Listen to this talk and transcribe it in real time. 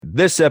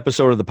This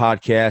episode of the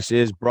podcast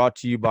is brought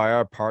to you by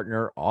our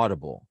partner,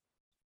 Audible.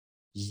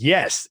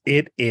 Yes,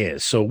 it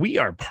is. So we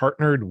are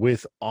partnered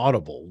with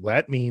Audible.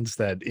 That means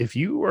that if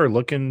you are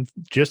looking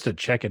just to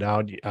check it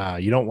out,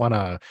 you don't want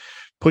to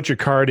put your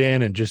card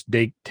in and just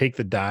take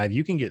the dive.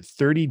 You can get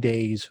 30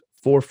 days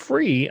for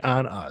free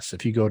on us.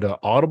 If you go to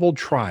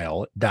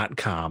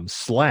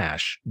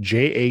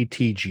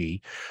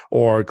audibletrial.com/JATG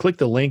or click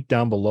the link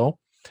down below,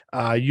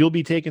 you'll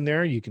be taken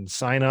there. You can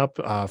sign up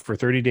for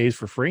 30 days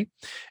for free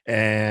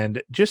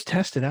and just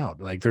test it out.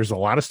 Like there's a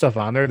lot of stuff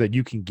on there that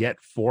you can get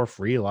for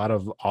free, a lot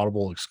of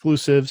Audible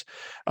exclusives.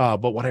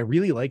 But what I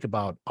really like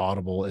about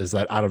Audible is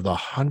that out of the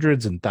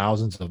hundreds and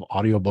thousands of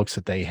audiobooks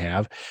that they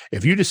have,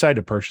 if you decide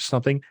to purchase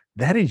something,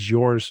 that is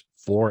yours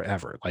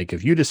forever. Like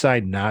if you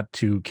decide not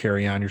to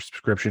carry on your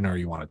subscription or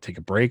you want to take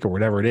a break or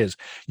whatever it is,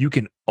 you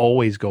can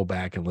always go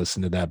back and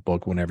listen to that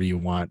book whenever you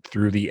want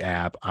through the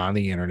app on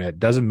the internet.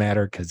 Doesn't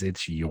matter because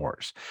it's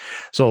yours.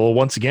 So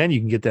once again, you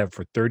can get that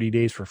for 30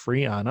 days for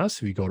free on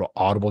us if you go to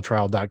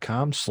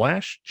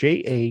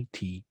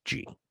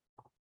audibletrial.com/JATG.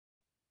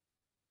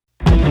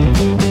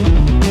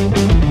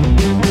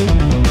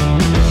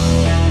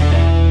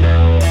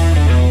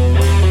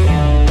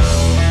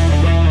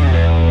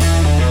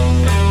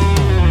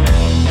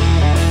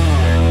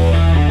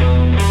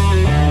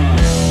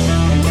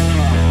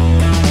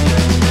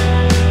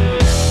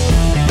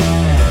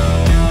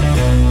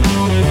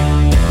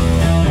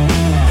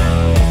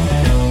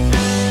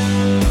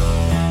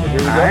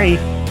 Hi,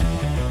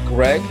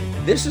 Greg.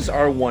 This is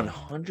our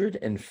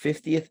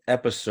 150th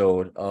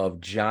episode of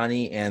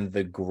Johnny and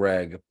the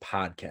Greg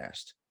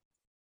podcast.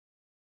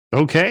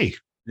 Okay.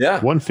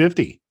 Yeah.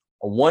 150.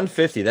 A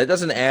 150. That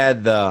doesn't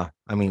add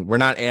we're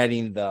not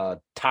adding the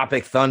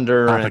Topic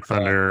Thunder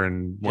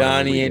and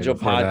Johnny Angel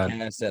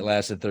podcast that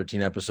lasted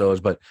 13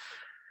 episodes. But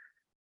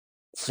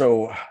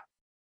so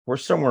we're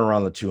somewhere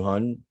around the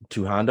 200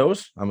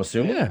 hondos, I'm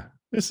assuming. Yeah.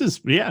 This has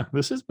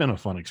been a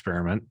fun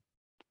experiment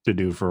to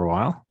do for a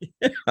while.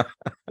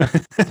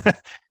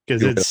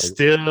 Because it's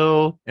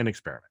still an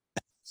experiment.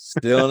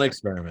 Still an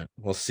experiment.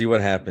 We'll see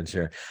what happens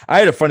here. I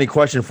had a funny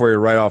question for you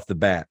right off the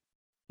bat.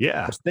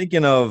 Yeah. I was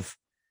thinking of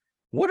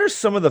what are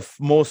some of the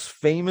most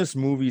famous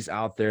movies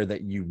out there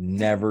that you've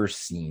never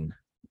seen?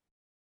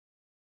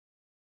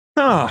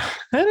 Oh,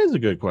 that is a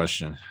good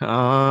question.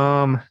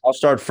 I'll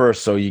start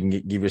first so you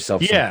can give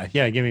yourself Yeah,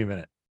 give me a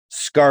minute.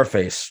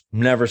 Scarface.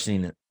 Never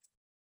seen it.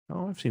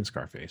 Oh, I've seen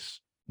Scarface.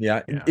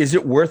 Yeah. Is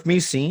it worth me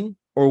seeing,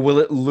 or will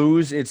it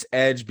lose its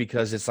edge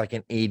because it's like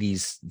an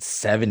 80s,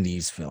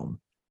 70s film?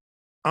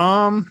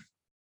 Well,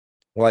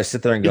 I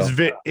sit there and go,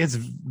 it's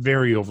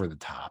very over the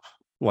top.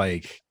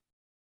 Like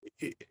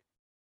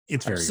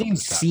it's very over the top.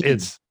 Scenes.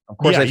 It's of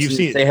course you've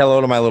seen Say Hello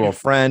to My Little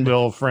Friend.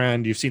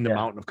 You've seen The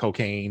Mountain of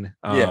Cocaine.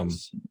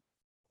 Yes.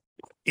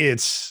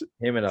 It's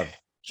him in a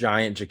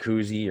giant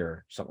jacuzzi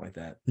or something like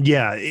that.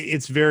 Yeah,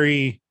 it's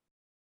very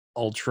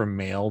ultra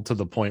male to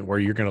the point where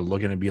you're going to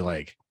look at it and be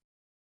like,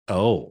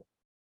 oh,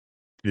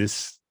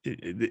 it's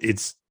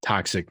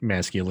toxic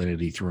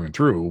masculinity through and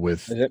through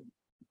with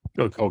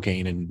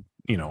cocaine and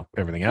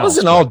everything else.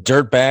 Wasn't all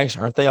dirtbags?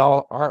 Aren't they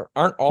all?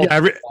 Aren't all?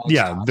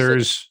 Yeah.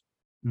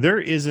 There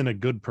isn't a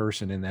good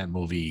person in that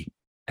movie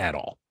at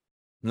all.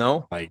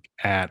 No, like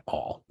at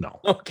all. No.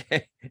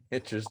 Okay,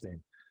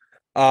 interesting.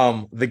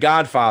 The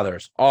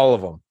Godfathers, all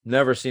of them.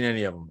 Never seen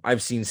any of them.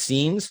 I've seen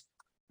scenes,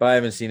 but I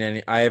haven't seen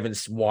any. I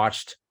haven't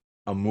watched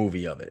a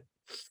movie of it.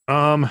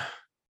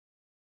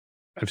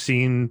 I've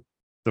seen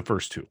the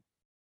first two.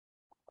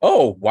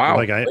 Oh, wow.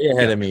 Way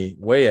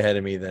ahead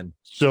of me then.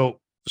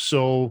 So,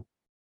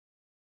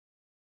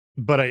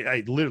 but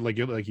I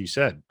literally, like you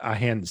said, I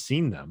hadn't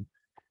seen them.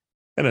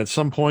 And at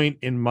some point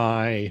in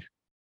my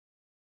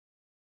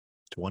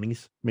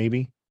 20s,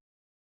 maybe,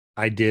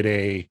 I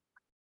did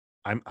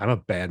I'm a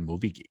bad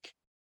movie geek.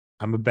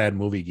 I'm a bad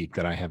movie geek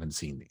that I haven't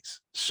seen these.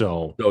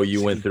 So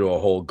you went through a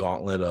whole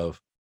gauntlet of.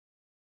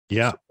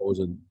 Yeah.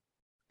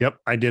 Yep.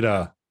 I did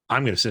I'm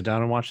going to sit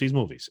down and watch these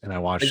movies. And I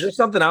watched. Is there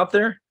something out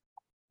there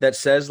that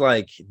says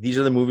like, these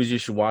are the movies you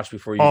should watch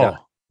before you die?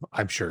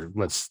 I'm sure.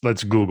 Let's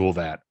Google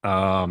that.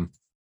 100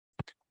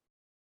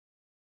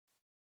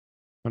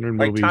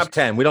 like movies. Top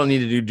 10. We don't need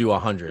to do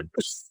 100,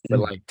 but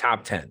like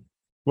top 10.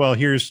 Well,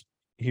 here's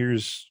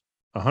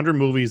 100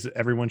 movies that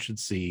everyone should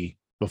see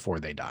before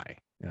they die.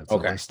 It's a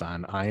list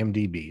on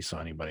IMDb, so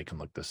anybody can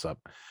look this up.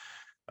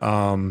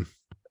 I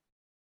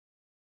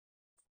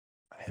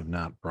have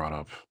not brought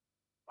up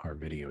our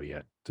video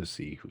yet to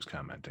see who's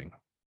commenting.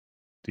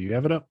 Do you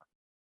have it up?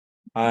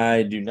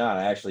 I do not.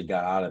 I actually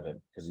got out of it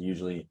because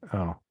usually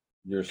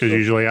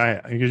usually I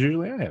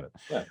have it.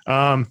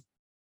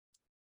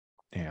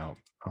 Yeah.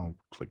 I'll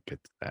click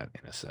get to that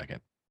in a second.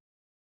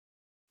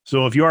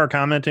 So if you are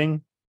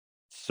commenting,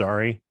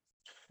 sorry.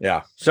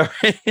 Yeah,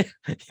 sorry.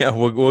 Yeah,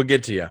 we'll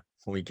get to you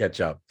when we catch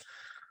up.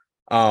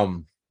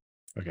 Okay.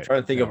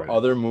 Trying to think of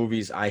other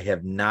movies I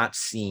have not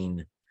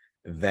seen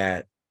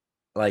that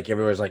like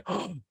everybody's like,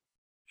 oh,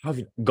 have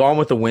you Gone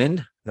with the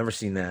Wind? Never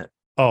seen that.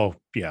 Oh,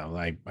 yeah.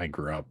 I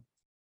grew up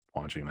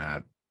watching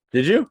that.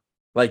 Did you?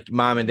 Like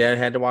mom and dad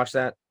had to watch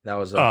that. That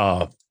was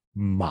a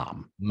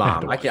mom.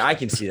 mom. I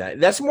can see that.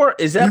 That's more.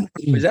 Is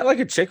that like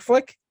a chick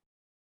flick?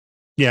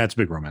 Yeah, it's a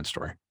big romance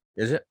story.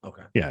 Is it?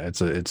 Okay. Yeah,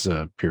 it's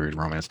a period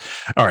romance.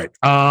 All right.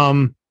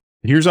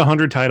 Here's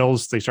 100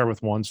 titles. They start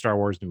with one: Star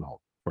Wars: New Hope.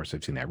 Of course,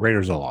 I've seen that.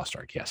 Raiders of the Lost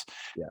Ark. Yes.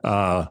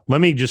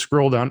 Let me just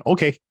scroll down.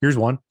 Okay, here's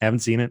one. Haven't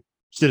seen it.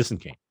 Citizen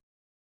Kane.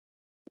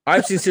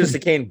 I've seen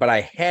Citizen Kane, but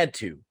I had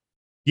to.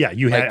 Yeah,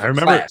 you had. I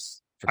remember.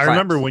 I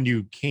remember when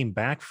you came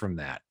back from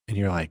that, and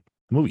you're like,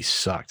 the movie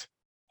sucked.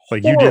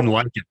 Like you didn't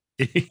like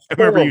it. I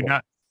remember you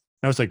not.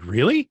 I was like,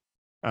 really?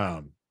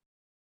 Have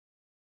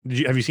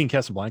you seen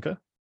Casablanca?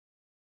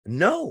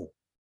 No.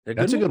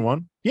 That's a good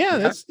one.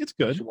 Yeah, it's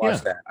good. I should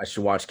watch that. I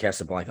should watch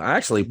Casablanca. I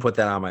actually put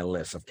that on my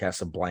list of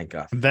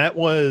Casablanca. That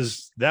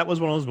was one of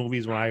those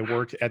movies when I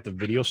worked at the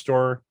video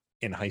store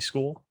in high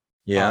school.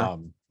 Yeah.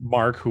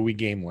 Mark, who we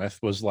game with,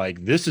 was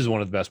like, this is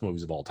one of the best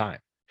movies of all time.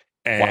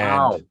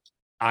 And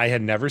I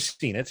had never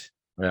seen it.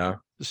 Yeah.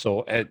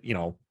 So at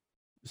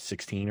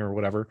 16 or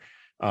whatever,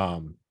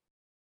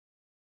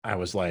 I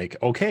was like,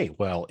 okay,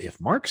 well,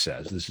 if Mark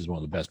says this is one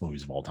of the best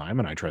movies of all time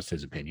and I trust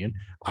his opinion,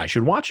 I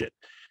should watch it.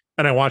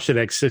 And I watched it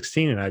at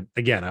 16 and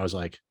I was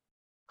like,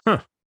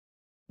 huh,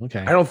 okay.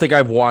 I don't think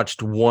I've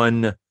watched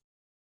one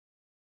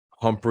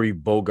Humphrey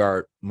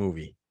Bogart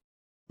movie.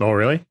 Oh,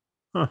 really?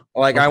 Huh.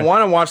 Like I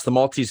want to watch The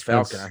Maltese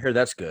Falcon. I hear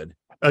that's good.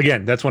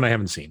 Again, that's one I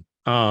haven't seen.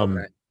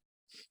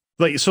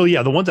 Like, so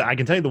yeah, the ones that I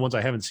can tell you, the ones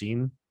I haven't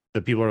seen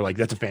that people are like,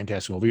 that's a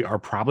fantastic movie, are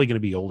probably going to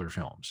be older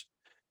films.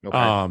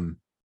 Okay.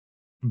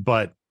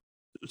 But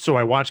so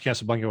I watched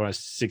Casablanca when I was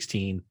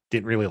 16,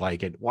 didn't really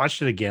like it.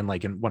 Watched it again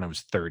when I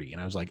was 30,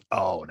 and I was like,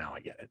 oh, now I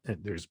get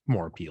it. There's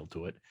more appeal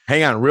to it.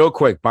 Hang on, real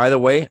quick. By the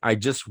way, I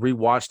just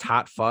rewatched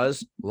Hot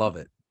Fuzz. Love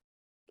it.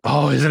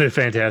 Oh, isn't it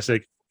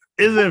fantastic?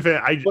 Isn't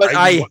it?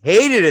 I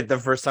hated it the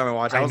first time I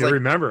watched it. I was like,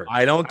 remember.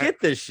 I don't get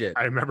this shit.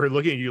 I remember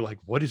looking at you like,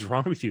 what is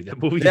wrong with you?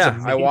 That movie is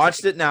amazing. I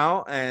watched it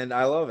now and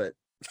I love it.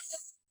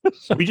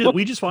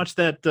 we just watched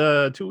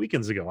that 2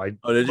 weekends ago.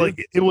 Did you?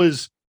 It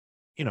was,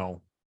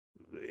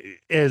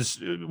 as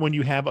when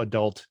you have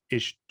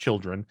adult-ish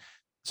children,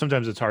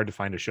 sometimes it's hard to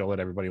find a show that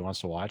everybody wants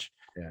to watch.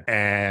 Yeah.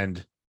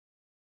 And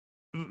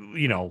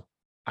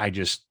I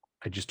just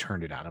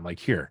turned it on. I'm like,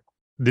 here,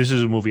 this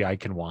is a movie I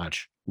can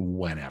watch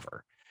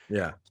whenever.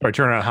 Yeah. So I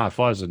turned on Hot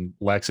Fuzz and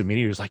Lex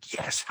immediately was like,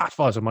 yes, Hot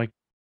Fuzz. I'm like,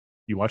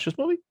 you watch this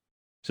movie?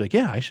 He's like,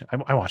 yeah,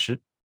 I watched it.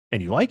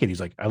 And you like it?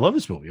 He's like, I love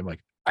this movie. I'm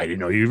like, I didn't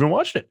know you even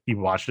watched it. He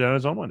watched it on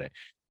his own one day.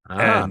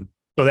 And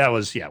so that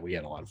was, we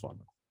had a lot of fun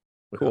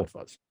with Hot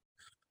Fuzz.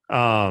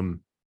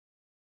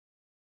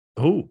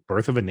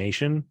 Birth of a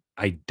Nation.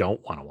 I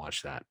don't want to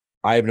watch that.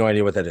 I have no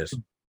idea what that is.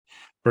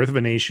 Birth of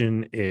a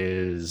Nation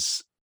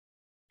is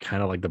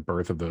kind of like the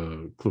birth of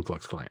the Ku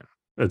Klux Klan.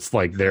 It's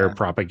like their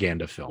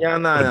propaganda film. Yeah,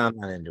 I'm not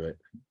into it.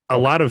 A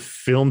lot of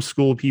film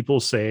school people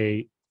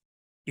say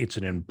it's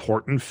an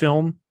important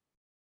film.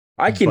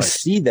 I can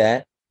see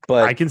that,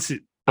 but I can see,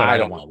 but I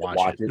don't want to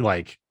watch it.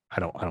 Like, I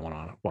don't want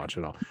to watch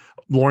it all.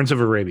 Lawrence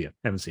of Arabia.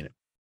 Haven't seen it.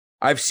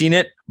 I've seen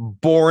it.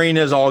 Boring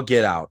as all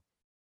get out.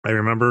 I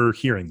remember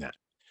hearing that.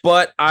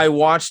 But I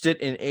watched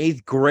it in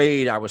 8th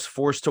grade. I was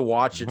forced to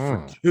watch it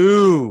for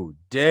 2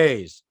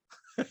 days.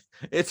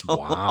 It's a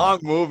long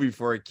movie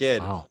for a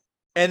kid. Wow.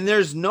 And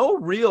there's no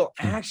real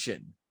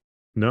action.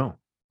 No.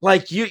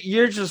 Like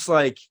you're just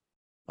like,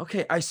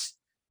 okay, I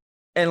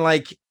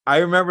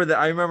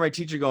remember my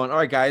teacher going, all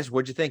right, guys,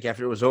 what'd you think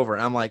after it was over?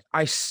 And I'm like,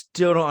 I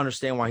still don't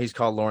understand why he's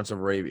called Lawrence of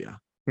Arabia.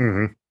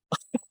 Mm-hmm.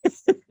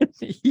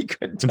 He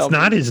couldn't tell It's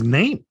not his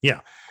name.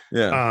 Yeah.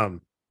 Yeah.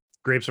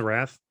 Grapes of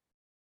Wrath.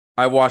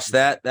 I watched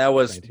that. That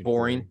was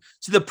boring.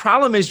 See, the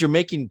problem is you're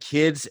making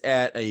kids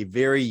at a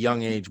very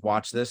young age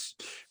watch this.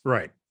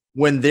 Right.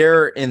 When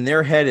they're in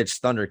their head, it's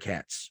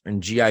Thundercats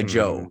and G.I.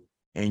 Joe,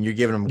 and you're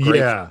giving them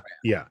great where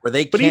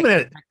they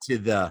can't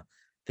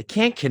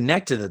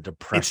connect to the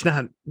depression. It's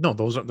not. No,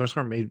 those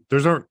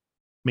aren't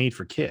made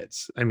for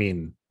kids. I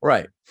mean,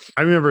 right.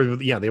 I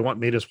remember. Yeah, they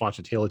made us watch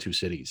A Tale of Two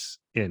Cities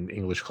in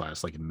English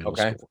class, like in middle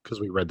school, because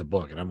we read the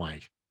book, and I'm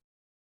like,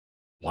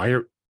 why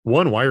are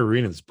we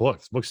reading this book?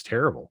 This book's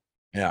terrible.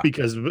 Yeah,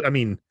 because I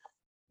mean,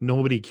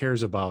 nobody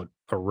cares about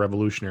a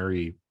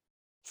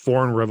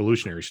foreign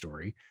revolutionary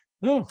story.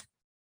 No.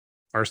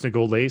 Arsenic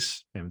Old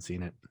Lace. Haven't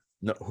seen it.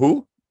 No.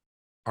 Who?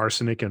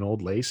 Arsenic and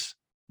Old Lace.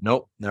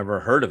 Nope. Never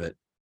heard of it.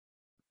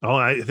 Oh,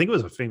 I think it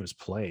was a famous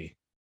play.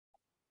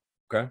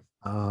 Okay.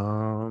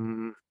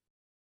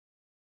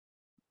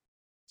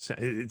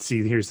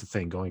 See, here's the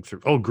thing going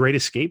through. Oh, Great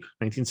Escape,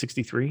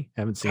 1963.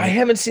 Haven't seen it. I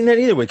haven't seen that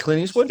either with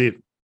Clint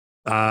Eastwood.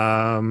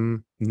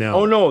 No.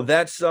 Oh no,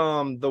 that's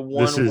the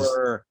one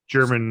where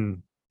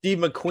German Steve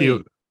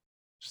McQueen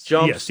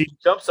jumps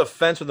a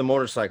fence with a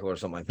motorcycle or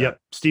something like that. Yep.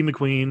 Steve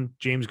McQueen,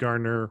 James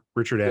Garner,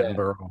 Richard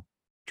Attenborough,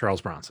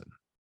 Charles Bronson.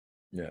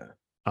 Yeah.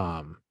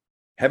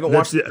 Haven't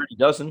watched the Dirty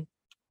Dozen.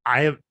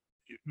 I have.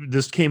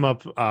 This came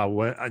up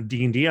on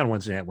D&D on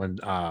Wednesday night when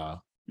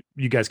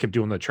you guys kept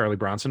doing the Charlie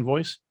Bronson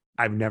voice.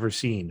 I've never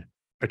seen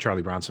a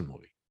Charlie Bronson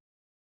movie.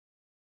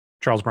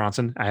 Charles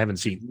Bronson, I haven't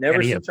seen.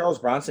 Never seen Charles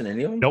Bronson,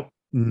 any of them? Nope.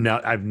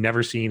 No, I've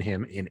never seen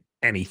him in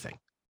anything.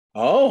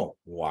 Oh,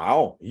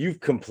 wow. You've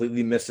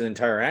completely missed an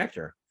entire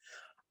actor.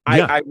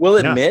 Yeah. I will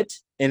Yeah. admit,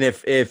 and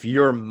if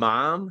your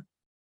mom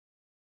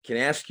can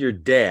ask your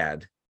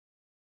dad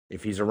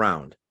if he's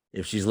around,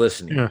 if she's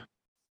listening, Yeah.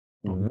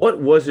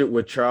 what was it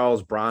with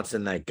Charles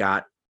Bronson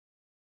that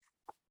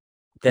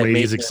made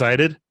Ladies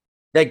excited.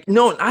 like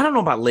no, I don't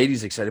know about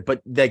ladies excited,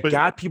 but that But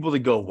got people to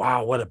go,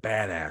 wow, what a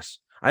badass.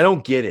 I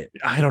don't get it.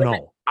 I don't Like,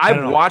 know. I I've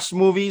don't know. watched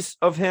movies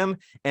of him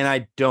and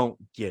I don't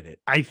get it.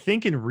 I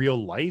think in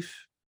real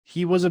life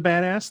he was a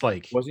badass.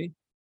 Like Was he?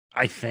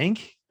 I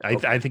think.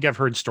 Okay. I think I've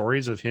heard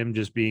stories of him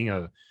just being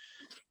a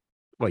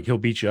like he'll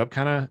beat you up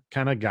kind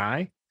of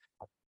guy.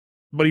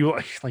 But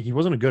he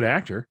wasn't a good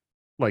actor.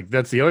 Like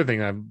that's the other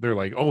thing. They're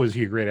like, oh, is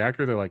he a great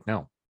actor? They're like,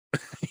 no,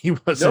 he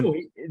wasn't. No,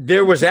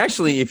 there was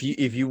actually if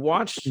you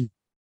watch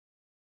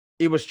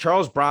it was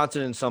Charles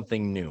Bronson and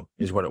something new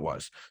is what it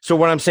was. So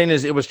what I'm saying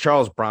is it was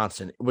Charles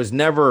Bronson. It was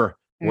never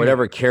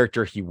whatever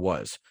character he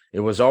was.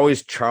 It was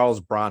always Charles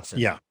Bronson.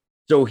 Yeah.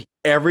 So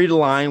every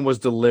line was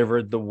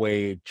delivered the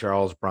way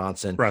Charles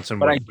Bronson. Bronson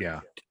But would,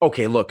 yeah.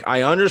 Okay, look,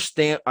 I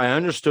understood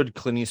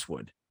Clint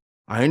Eastwood.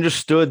 I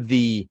understood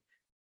the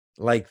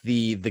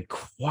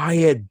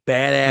quiet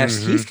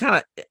badass. He's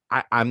kind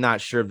of I'm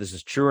not sure if this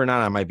is true or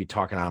not. I might be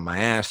talking out of my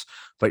ass,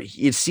 but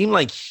it seemed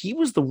like he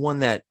was the one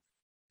that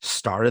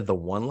started the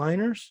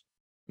one-liners,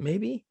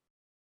 maybe,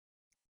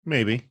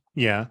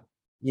 Yeah.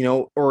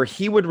 or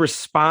he would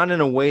respond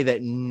in a way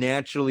that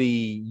naturally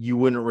you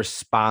wouldn't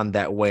respond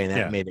that way, and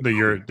that made it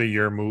the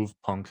your move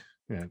punk.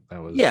 Yeah,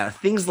 that was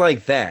things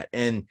like that.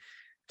 And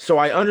so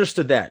I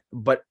understood that,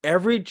 but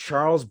every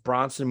Charles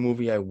Bronson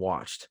movie I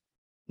watched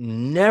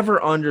never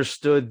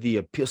understood the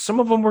appeal. Some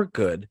of them were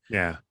good,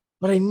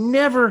 but he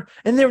never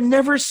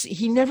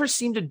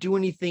seemed to do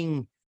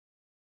anything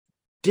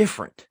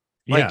different.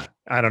 Like,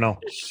 I don't know.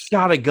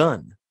 Shot a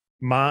gun.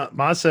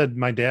 Ma said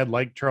my dad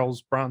liked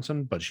Charles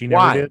Bronson, but she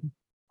never did.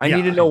 I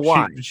need to know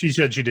why. She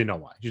said she didn't know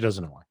why. She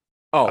doesn't know why.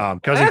 Oh,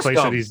 Cousin Clay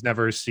said he's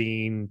never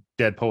seen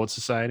Dead Poets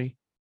Society.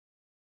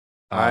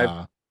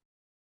 I've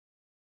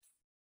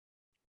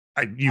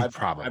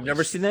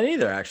never seen that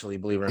either, actually,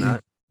 believe it or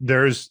not.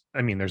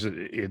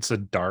 It's a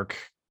dark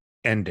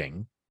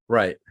ending.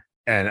 Right.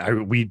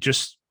 And we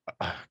just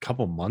a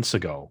couple months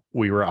ago,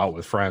 we were out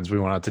with friends. We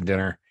went out to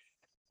dinner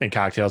and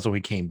cocktails, and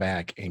we came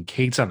back, and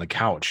Kate's on the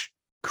couch.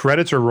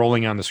 Credits are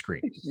rolling on the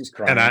screen. She's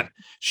crying. And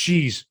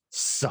she's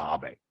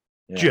sobbing.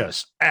 Yeah.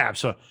 Just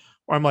absolutely.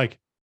 I'm like,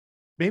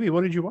 baby,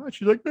 what did you watch?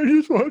 She's like, I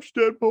just watched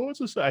Dead Poets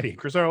Society.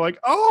 Chris and I are like,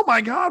 oh my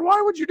God, why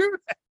would you do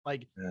that?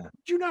 Like, did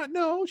you not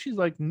know? She's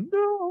like,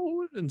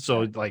 no. And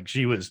so like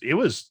there's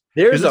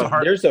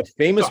a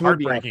famous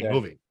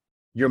movie.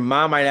 Your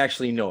mom might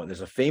actually know it.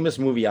 There's a famous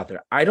movie out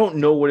there. I don't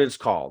know what it's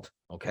called.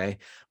 Okay.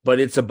 But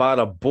it's about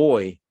a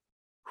boy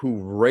who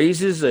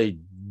raises a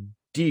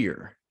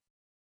deer.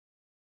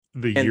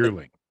 The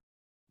yearling.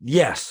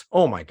 Yes.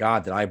 Oh my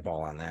God, did I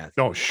ball on that?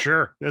 Oh,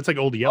 sure. That's like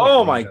Old Yellow.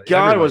 Oh my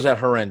God, was that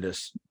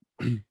horrendous?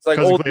 It's like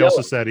Old Yellow.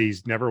 Also said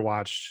he's never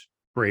watched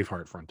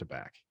Braveheart front to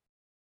back.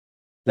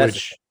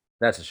 That's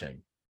a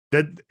shame.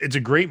 That it's a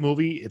great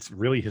movie. It's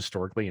really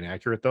historically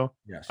inaccurate though.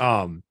 Yes.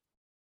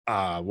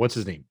 What's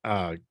his name?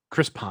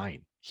 Chris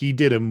Pine. He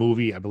did a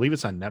movie, I believe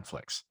it's on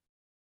Netflix.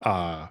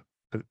 I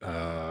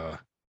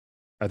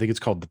think it's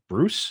called The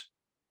Bruce.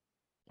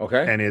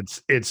 Okay. And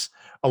it's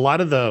a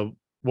lot of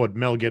what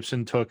Mel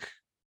Gibson took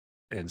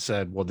and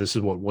said, well, this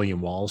is what William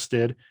Wallace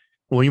did.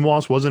 William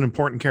Wallace was an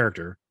important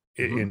character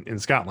in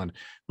Scotland,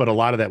 but a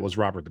lot of that was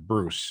Robert the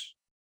Bruce.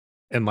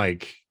 And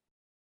like,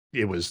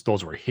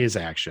 those were his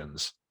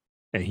actions.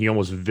 And he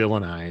almost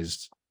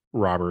villainized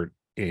Robert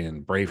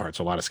in Braveheart.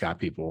 So a lot of Scott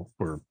people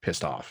were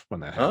pissed off when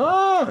that happened.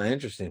 Oh,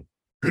 interesting.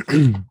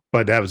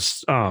 But that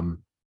was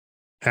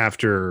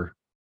after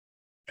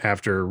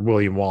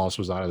William Wallace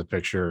was out of the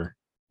picture,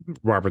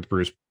 Robert the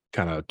Bruce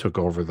kind of took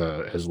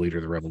over as leader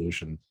of the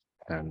revolution,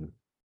 and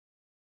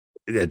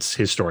it's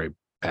his story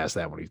past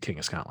that when he's King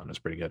of Scotland. It's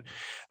pretty good.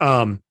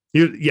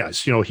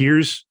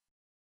 Here's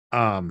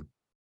the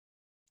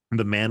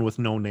Man with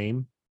No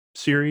Name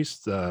series,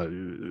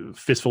 the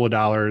Fistful of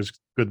Dollars,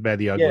 Good, the Bad,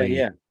 the Ugly.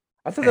 Yeah.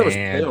 I thought that was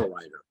Pale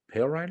Rider.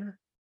 Pale Rider?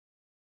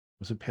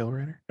 Was it Pale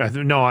Rider? I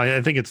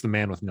think it's the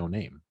Man with No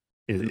Name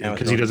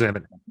because he doesn't have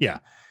it. Yeah.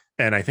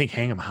 And I think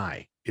Hang 'em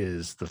High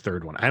is the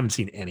third one. I haven't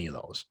seen any of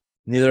those.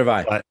 Neither have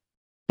I.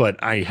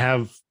 But I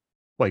have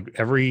like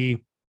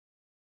every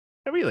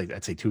like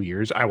I'd say 2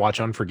 years, I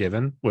watch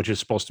Unforgiven, which is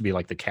supposed to be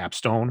like the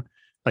capstone,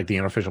 like the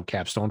unofficial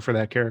capstone for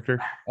that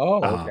character.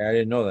 Oh, okay. I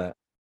didn't know that.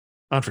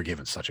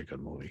 Unforgiven's such a good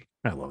movie.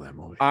 I love that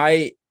movie.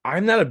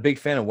 I'm not a big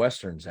fan of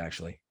Westerns,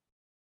 actually.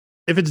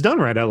 If it's done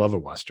right, I love a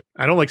Western.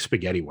 I don't like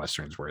spaghetti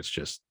Westerns where it's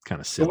just kind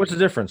of silly. So what's the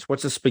difference?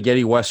 What's a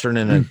spaghetti Western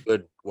and a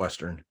good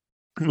Western?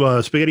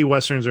 Well, spaghetti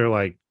Westerns are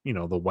like,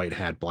 the white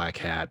hat, black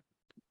hat,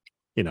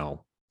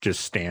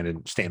 just stand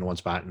in one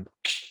spot and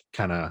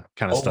kind of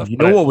stuff. You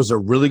know what was a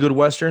really good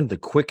Western? The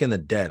Quick and the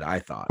Dead, I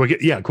thought.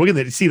 Quick and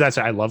the see, that's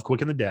I love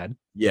Quick and the Dead.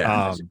 Yeah,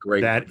 that's a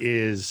great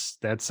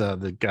that's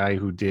the guy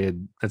who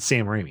did that's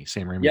Sam Raimi.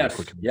 Yes,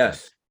 Quick and the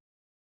yes.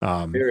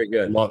 Dead. Very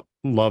good.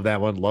 Love that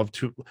one.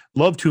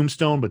 Love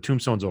Tombstone, but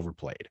Tombstone's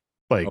overplayed.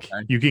 Like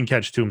you can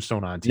catch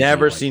Tombstone on TV.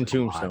 Never seen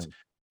Tombstone.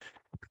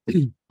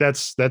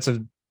 That's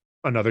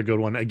another good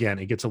one. Again,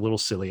 it gets a little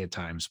silly at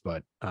times,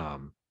 but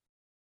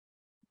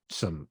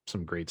some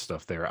great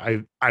stuff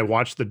there. I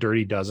watched The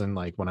Dirty Dozen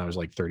like when I was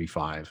like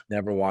 35.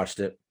 Never watched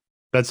it.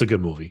 That's a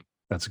good movie.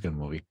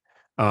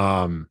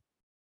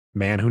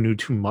 Man Who Knew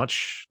Too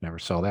Much. Never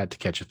saw that. To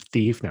Catch a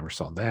Thief. Never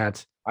saw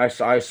that. I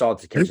saw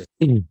To Catch a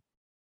Thief.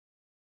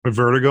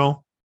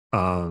 Vertigo.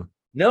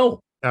 No.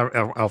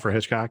 Alfred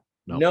Hitchcock.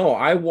 No,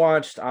 I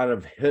watched out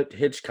of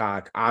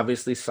Hitchcock,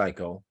 obviously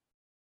Psycho.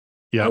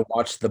 Yeah. I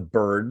watched The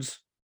Birds.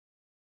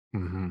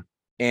 Mm-hmm.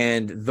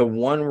 And the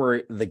one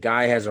where the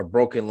guy has a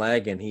broken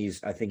leg and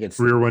I think it's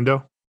Rear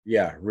Window.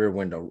 Yeah, Rear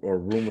Window or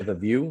Room with a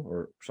View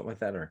or something like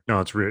that. Or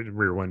no, it's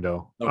Rear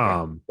Window.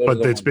 Okay. But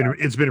it's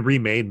been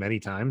remade many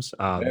times.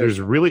 There's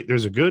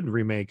a good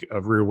remake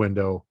of Rear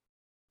Window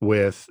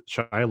with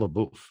Shia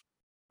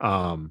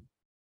LaBeouf.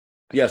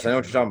 Yes, I know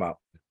what you're talking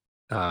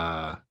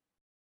about.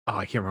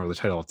 I can't remember the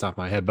title off the top of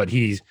my head, but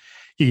he's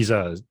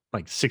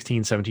like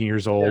 16, 17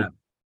 years old. Yeah.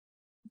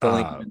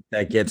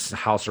 That gets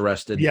house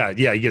arrested. Yeah,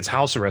 he gets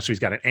house arrest. So he's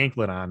got an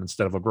anklet on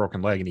instead of a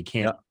broken leg, and he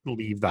can't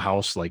leave the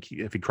house like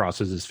if he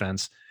crosses his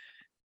fence.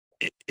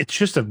 It's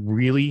just a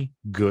really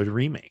good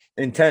remake.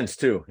 Intense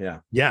too.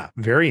 Yeah,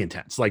 very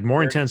intense. Like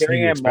more intense than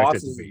you expect it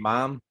to be.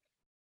 Mom.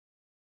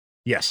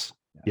 Yes.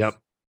 Yep.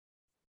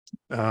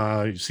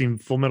 You've seen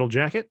Full Metal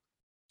Jacket?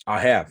 I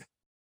have.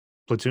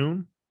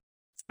 Platoon?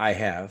 I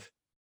have.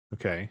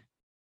 Okay.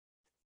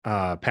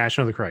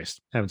 Passion of the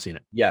Christ. Haven't seen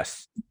it.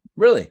 Yes.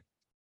 Really?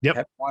 Yep. I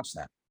haven't watched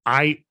that.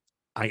 I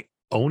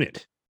own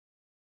it.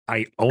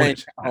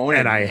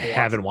 And I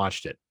haven't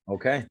watched it.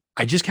 Okay.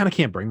 I just kind of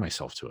can't bring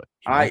myself to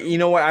it. You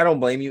know what? I don't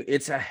blame you.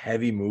 It's a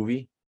heavy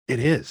movie. It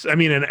is. I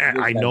mean, and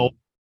I know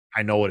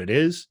what it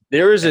is.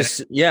 There is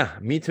this. Yeah,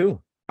 me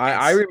too.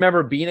 I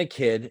remember being a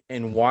kid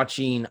and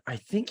watching, I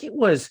think it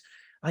was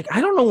like, I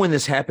don't know when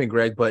this happened,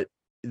 Greg, but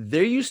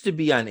there used to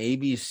be on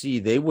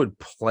ABC, they would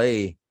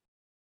play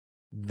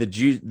the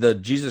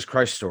Jesus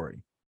Christ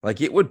story. Like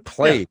it would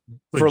play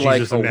for like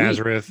Jesus of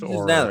Nazareth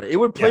it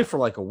would play for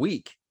like a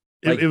week.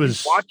 Like it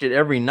was watch it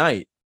every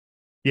night.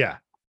 Yeah.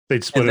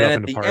 They'd split it up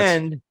into parts. At the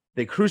end,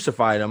 they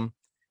crucified him.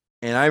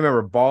 And I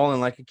remember bawling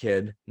like a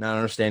kid, not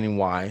understanding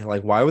why.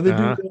 Like, why would they do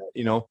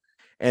that?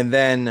 And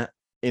then,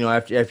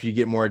 after you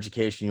get more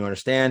education, you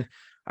understand.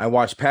 I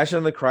watched Passion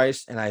of the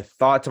Christ and I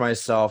thought to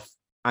myself,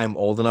 I'm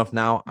old enough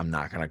now. I'm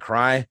not going to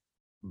cry.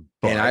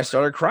 And I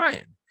started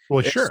crying.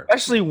 Well, sure.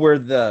 Especially where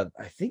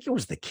I think it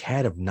was the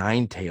Cat of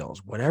Nine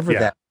Tails, whatever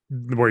that.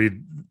 Where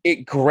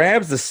it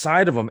grabs the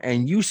side of him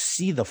and you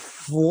see the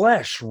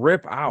flesh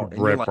rip out.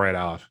 Rip right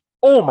off.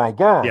 Oh my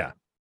God. Yeah.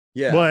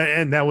 Yeah. Well,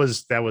 and that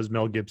was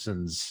Mel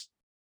Gibson's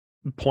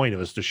point. It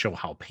was to show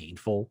how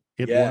painful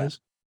it was.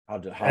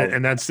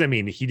 And that's, I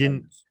mean, he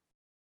didn't,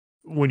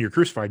 when you're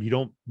crucified, you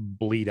don't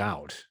bleed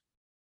out.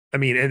 I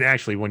mean, and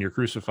actually when you're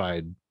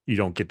crucified, you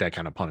don't get that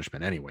kind of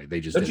punishment anyway. They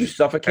just you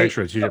suffocate.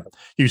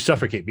 You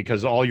suffocate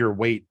because all your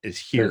weight is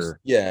here.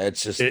 Yeah,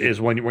 it's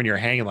just when you're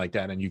hanging like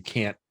that, and you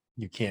can't.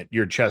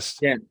 Your chest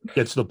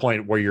gets to the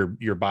point where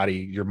your body,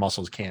 your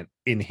muscles can't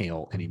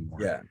inhale anymore.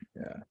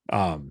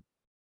 Yeah.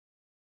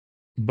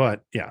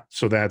 But yeah,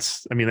 so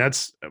that's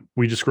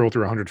we just scroll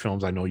through 100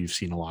 films. I know you've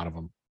seen a lot of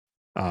them.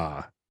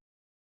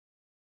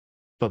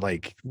 But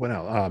like what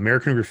else?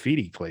 American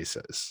Graffiti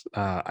Places.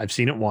 I've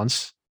seen it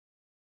once.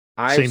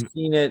 I've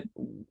seen it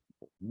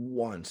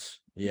once.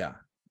 Yeah.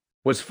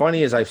 What's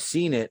funny is I've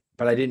seen it,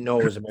 but I didn't know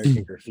it was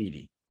American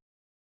Graffiti.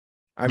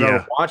 I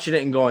remember watching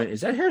it and going,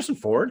 "Is that Harrison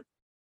Ford?"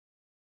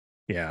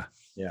 Yeah.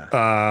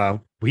 Yeah.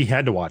 We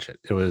had to watch it.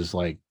 It was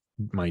like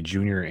my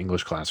junior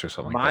English class or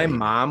something. My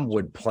mom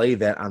would play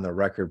that on the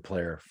record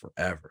player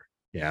forever.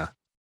 Yeah.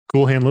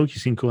 Cool Hand Luke. You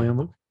seen Cool Hand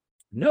Luke?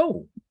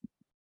 No.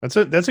 That's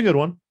a good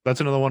one.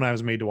 That's another one I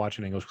was made to watch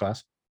in English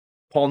class.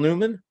 Paul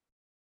Newman?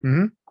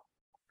 Mm-hmm.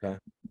 Okay.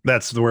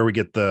 That's where we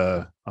get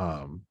the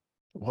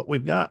what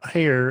we've got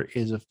here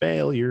is a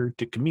failure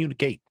to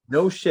communicate.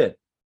 No shit.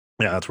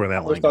 Yeah, that's where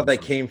that line. I thought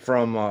that came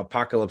from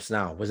Apocalypse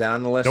Now. Was that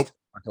on the list? Nope.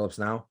 Apocalypse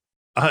Now?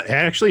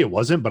 Actually, it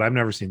wasn't, but I've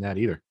never seen that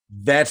either.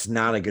 That's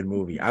not a good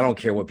movie. I don't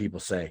care what people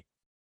say.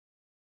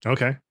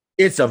 Okay.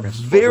 It's a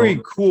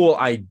very cool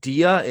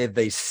idea. If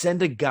they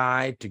send a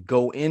guy to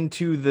go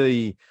into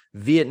the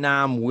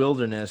Vietnam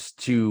wilderness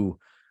to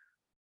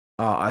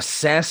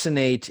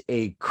assassinate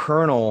a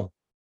colonel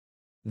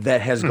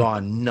that has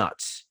gone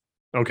nuts.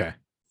 Okay.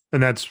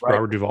 And that's right.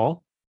 Robert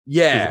Duvall?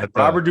 Yeah.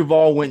 Robert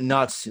Duvall went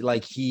nuts.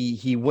 Like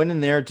he went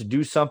in there to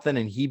do something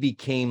and he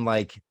became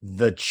like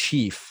the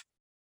chief.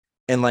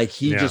 And like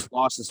he just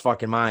lost his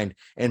fucking mind.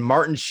 And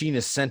Martin Sheen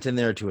is sent in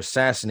there to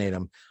assassinate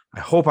him. I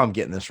hope I'm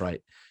getting this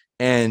right.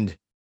 And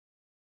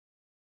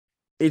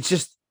it's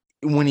just,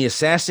 when he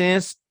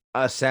assassinates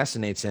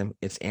him,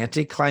 it's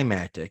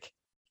anticlimactic.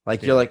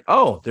 Like you're like,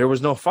 oh, there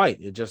was no fight.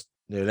 It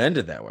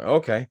ended that way.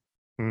 Okay.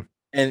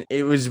 And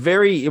I was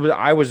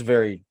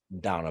very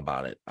down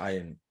about it.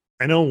 I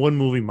know one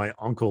movie my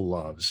uncle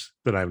loves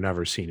that I've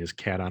never seen is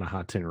Cat on a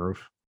Hot Tin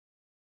Roof.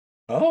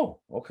 Oh,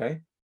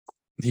 okay.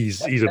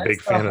 He's a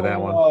big fan of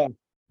that one.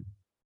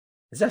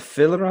 Is that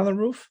Fiddler on the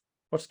Roof?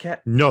 What's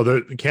Cat? No,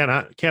 the Cat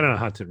on a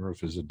Hot Tin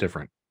Roof is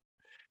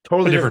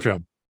Totally different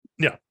film.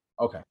 Yeah.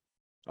 Okay.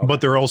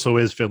 But there also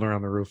is Fiddler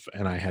on the Roof,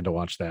 and I had to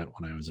watch that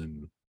when I was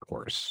in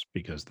course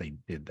because they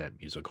did that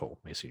musical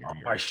my senior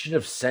year. I should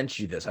have sent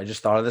you this. I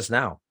just thought of this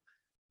now.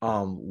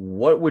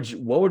 What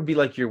would be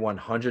like your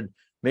 100?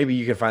 Maybe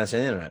you can find this on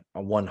the internet.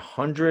 A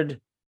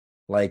 100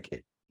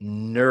 like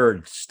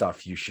nerd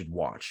stuff you should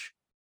watch.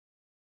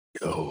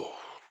 Oh,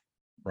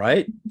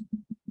 right.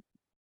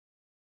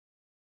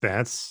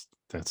 That's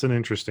an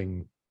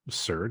interesting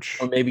search.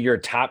 Or maybe your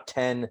top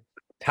 10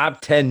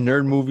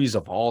 nerd movies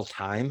of all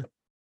time.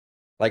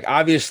 Like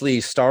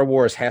obviously Star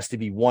Wars has to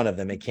be one of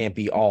them. It can't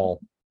be all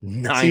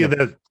 9. See,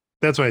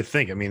 that's what I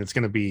think. I mean, it's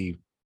gonna be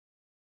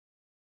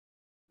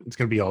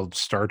all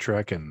Star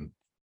Trek and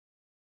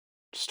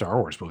Star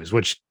Wars movies,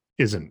 which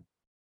isn't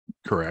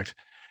correct.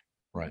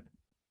 Right.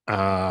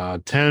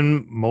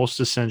 10 most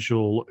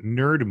essential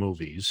nerd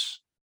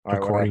movies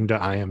according to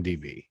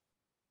IMDb.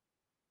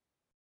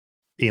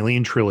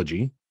 Alien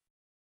Trilogy.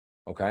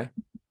 Okay.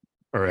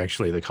 Or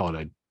actually they call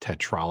it a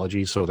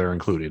tetralogy, so they're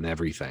included in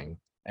everything.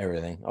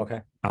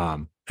 Okay.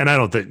 And I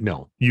don't think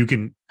you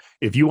can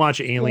if you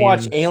watch Alien. You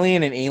watch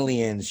Alien and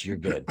Aliens, you're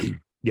good.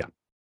 Yeah.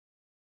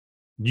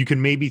 You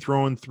can maybe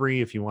throw in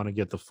 3 if you want to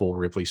get the full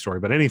Ripley story,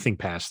 but anything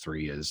past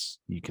 3 is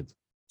you could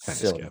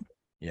kind of skip.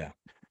 Yeah.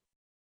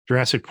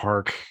 Jurassic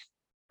Park.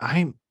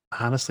 I'm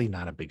honestly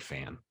not a big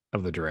fan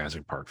of the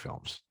Jurassic Park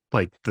films.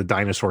 Like the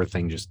dinosaur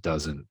thing just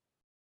doesn't.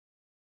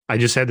 I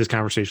just had this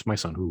conversation with my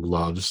son who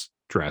loves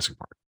Jurassic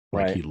Park.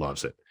 Like he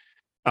loves it.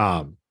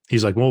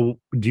 He's like, well,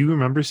 do you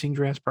remember seeing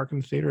Jurassic Park in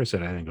the theater? I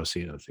said, I didn't go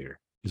see it in the theater.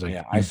 He's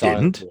like, I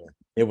didn't.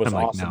 It was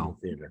awesome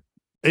in the theater.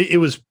 It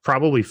was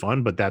probably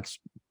fun, but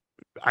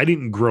I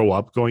didn't grow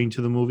up going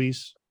to the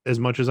movies as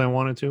much as I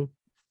wanted to.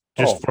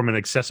 Just from an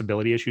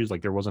accessibility issues,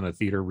 like there wasn't a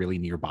theater really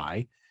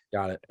nearby.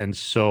 Got it. And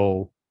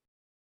so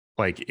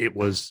like it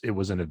was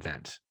an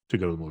event to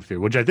go to the movie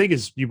theater, which I think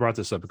is, you brought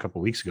this up a couple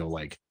of weeks ago,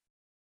 like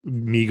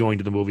me going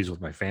to the movies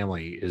with my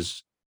family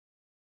is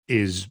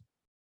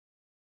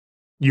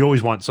you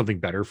always want something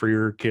better for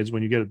your kids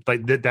when you get it.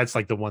 Like that's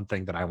like the one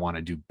thing that I want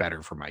to do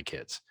better for my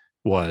kids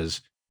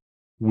was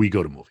we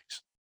go to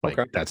movies. Like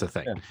that's a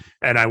thing. Yeah.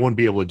 And I wouldn't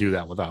be able to do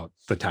that without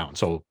the town.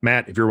 So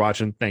Matt, if you're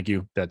watching, thank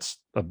you. That's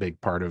a big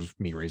part of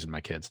me raising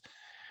my kids.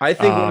 I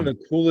think one of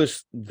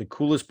the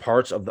coolest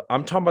parts of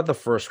I'm talking about the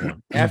first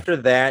one. After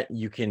that,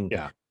 you could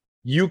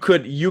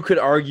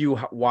argue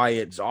why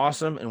it's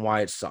awesome and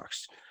why it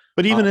sucks.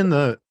 But even in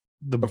the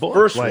book,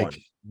 first one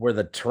where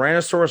the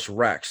Tyrannosaurus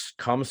Rex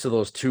comes to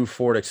those 2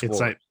 Ford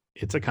Explorers,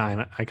 it's a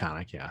kind of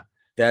iconic. Yeah,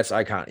 that's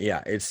iconic.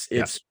 Yeah, it's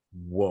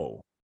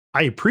whoa.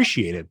 I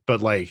appreciate it,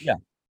 but like,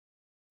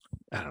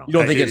 I don't know. You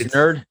don't think it's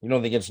nerd? You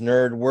don't think it's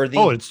nerd worthy?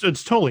 Oh, it's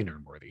totally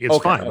nerd worthy. It's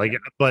fine. Like,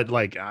 but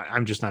like,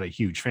 I'm just not a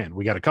huge fan.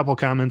 We got a couple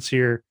comments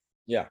here.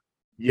 Yeah.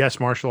 Yes,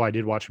 Marshall, I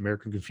did watch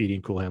American Graffiti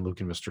and Cool Hand Luke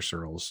and Mr.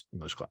 Searles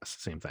English class.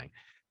 Same thing.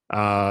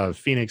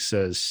 Phoenix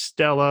says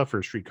Stella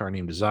for Streetcar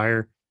Named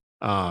Desire.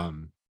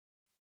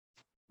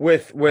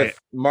 With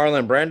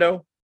Marlon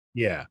Brando.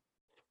 Yeah.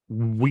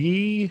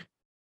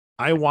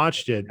 I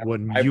watched it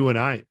when you and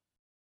I.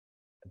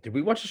 Did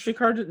we watch the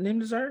Streetcar Named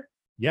Desire?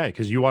 Yeah,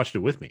 because you watched it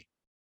with me.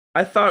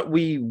 I thought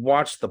we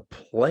watched the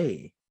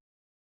play.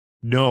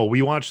 No,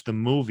 we watched the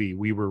movie.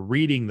 We were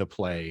reading the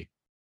play.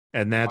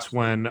 And that's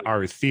when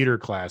our theater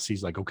class,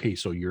 he's like, okay,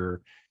 so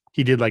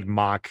he did like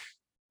mock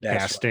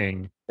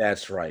casting.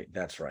 That's right.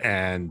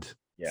 And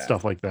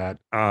stuff like that.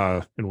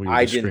 And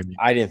I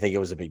didn't think it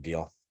was a big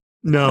deal.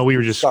 No, we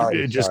were just,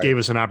 it just gave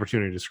us an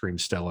opportunity to scream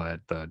Stella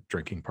at the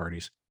drinking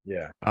parties.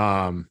 Yeah.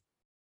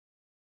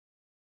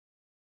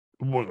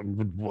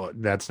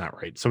 What that's not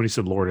right. Somebody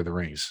said Lord of the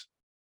Rings.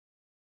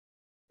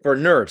 For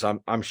nerds,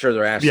 I'm sure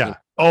they're asking. Yeah.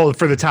 Oh,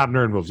 for the top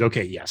nerd movies.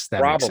 Okay, yes, that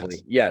probably. Makes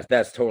sense. Yes,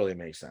 that's totally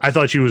makes sense. I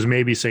thought she was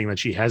maybe saying that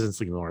she hasn't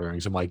seen Lord of the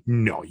Rings. I'm like,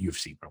 no, you've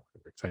seen Lord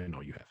of the Rings. I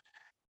know you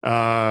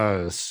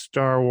have.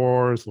 Star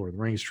Wars, Lord of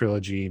the Rings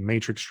trilogy,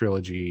 Matrix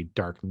trilogy,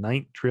 Dark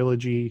Knight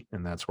trilogy,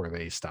 and that's where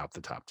they stop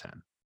the top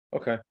 10.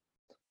 Okay.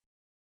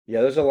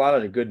 Yeah, there's a lot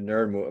of good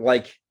nerd movies.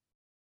 Like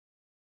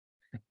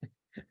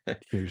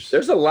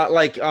there's a lot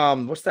like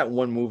what's that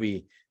one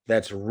movie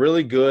that's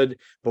really good,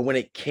 but when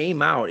it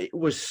came out, it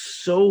was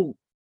so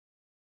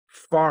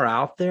far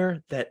out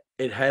there that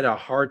it had a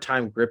hard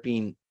time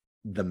gripping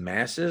the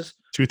masses.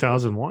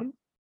 2001?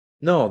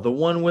 No, the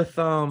one with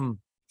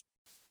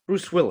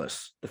Bruce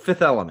Willis, The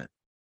Fifth Element.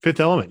 Fifth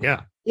Element,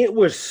 yeah. It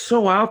was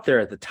so out there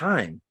at the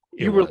time.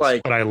 You were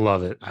like, but I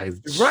love it. I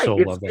so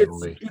love that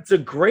movie. It's a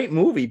great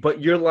movie, but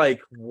you're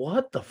like,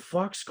 what the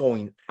fuck's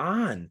going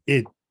on?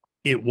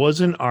 It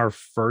wasn't our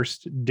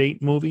first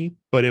date movie,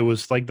 but it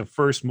was like the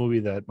first movie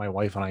that my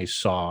wife and I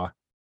saw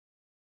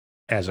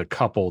as a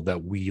couple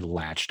that we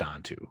latched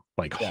onto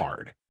like Yeah.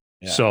 hard.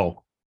 Yeah.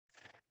 So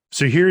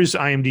here's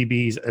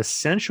IMDb's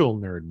essential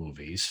nerd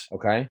movies.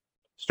 Okay.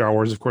 Star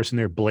Wars, of course, in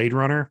there. Blade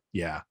Runner.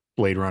 Yeah.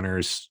 Blade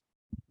Runner's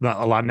not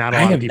a lot I of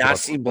have people not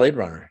seen Blade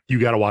Runner. you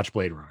got to watch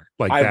Blade Runner.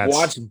 Like I've that's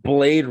watched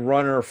Blade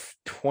Runner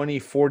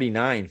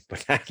 2049,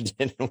 but I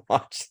didn't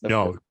watch the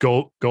no,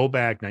 go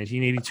back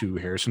 1982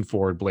 Harrison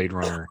Ford Blade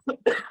Runner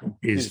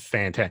is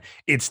fantastic.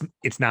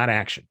 It's not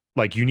action.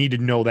 Like you need to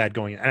know that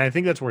going in. And I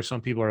think that's where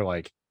some people are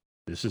like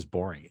this is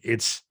boring.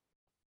 It's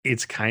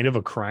kind of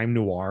a crime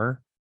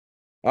noir.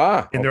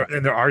 And Okay.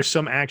 there are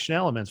some action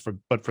elements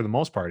but for the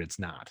most part it's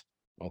not.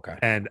 Okay.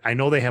 And I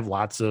know they have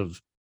lots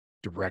of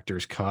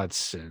director's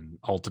cuts and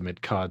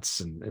ultimate cuts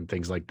and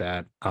things like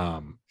that.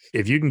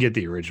 If you can get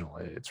the original,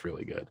 it's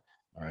really good.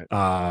 All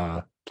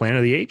right. Planet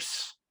of the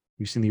Apes.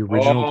 You've seen the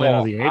original Planet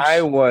of the Apes?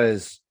 I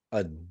was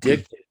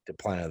addicted to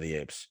Planet of the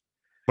Apes.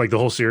 Like the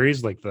whole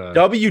series, like the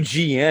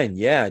WGN,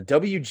 yeah.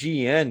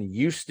 WGN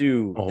used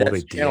to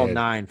that's Channel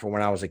 9 for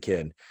when I was a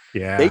kid.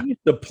 Yeah. They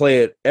used to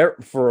play it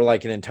for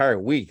like an entire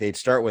week. They'd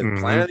start with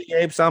Planet of the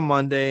Apes on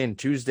Monday, and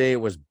Tuesday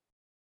it was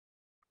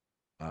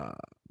Planet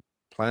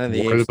of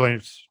the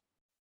Apes.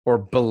 Or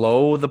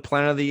below the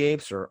Planet of the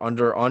Apes, or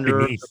under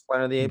the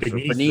Planet of the Apes, or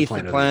beneath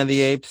the Planet of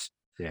the Apes.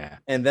 Yeah.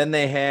 And then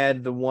they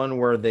had the one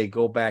where they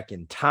go back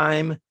in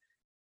time.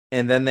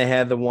 And then they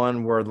had the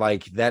one where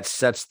like that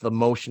sets the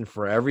motion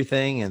for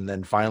everything. And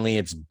then finally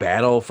it's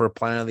Battle for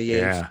Planet of the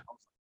Apes. Yeah.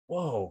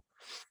 Whoa.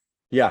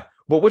 Yeah.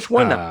 But which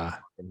one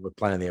with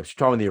Planet of the Apes?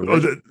 You're talking the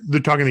original. They're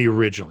talking the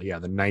original, yeah,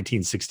 the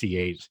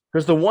 1968.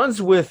 Because the ones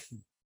with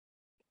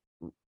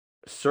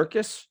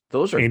Circus,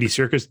 those are Andy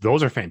Serkis,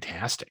 those are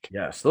fantastic.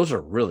 Yes, those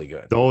are really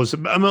good. Those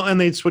and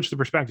they switch the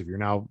perspective. You're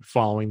now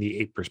following the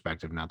ape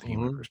perspective, not the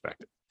human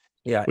perspective.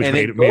 Yeah, which and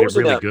made it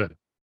really good.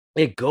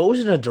 It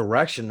goes in a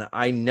direction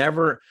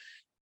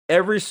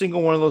every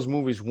single one of those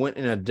movies went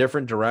in a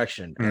different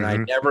direction, and I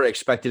never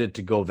expected it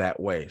to go that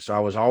way. So I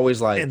was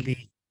always like, and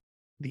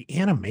the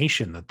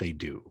animation that they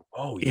do.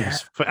 Oh yeah,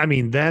 I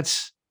mean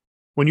that's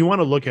when you want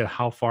to look at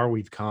how far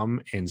we've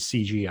come in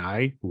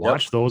CGI.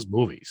 Watch those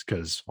movies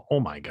because oh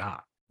my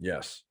god.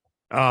 Yes.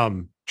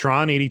 Tron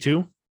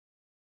 82.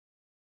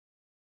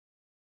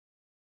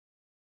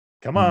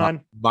 Come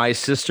on. My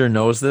sister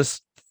knows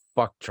this.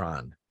 Fuck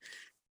Tron.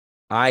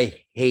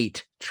 I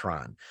hate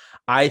Tron.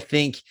 I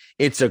think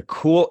it's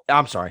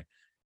I'm sorry.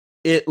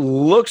 It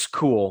looks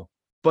cool,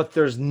 but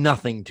there's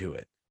nothing to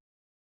it.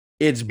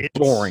 It's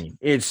boring.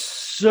 It's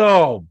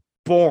so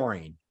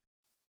boring.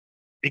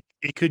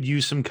 It could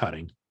use some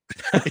cutting.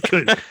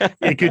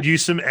 It could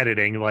use some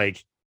editing.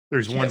 Like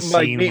there's one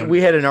scene.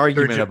 We had an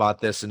argument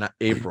about this in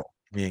April.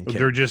 Me and Kim.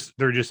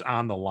 They're just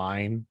on the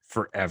line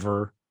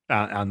forever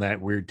on that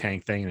weird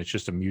tank thing, and it's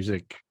just a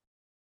music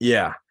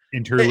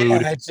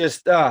interlude. It's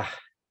just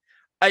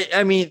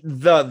I mean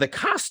the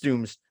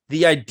costumes,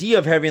 the idea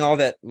of having all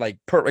that like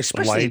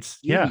especially lights,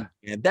 yeah,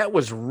 and that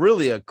was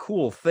really a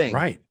cool thing,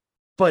 right?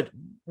 But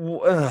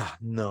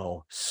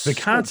no, the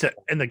concept.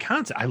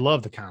 I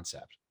love the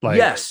concept. Like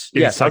yes,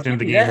 sucked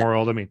into the game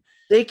world. I mean,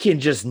 they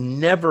can just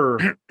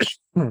never.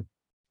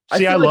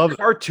 See, I love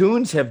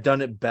cartoons have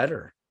done it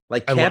better.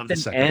 Like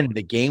Captain N,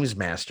 the Games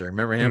Master.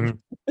 Remember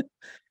him?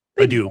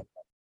 I do.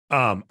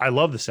 I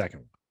love the second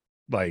one.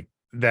 Like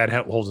that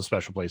holds a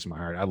special place in my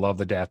heart. I love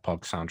the Daft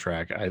Punk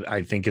soundtrack.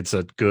 I think it's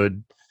a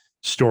good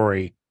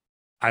story.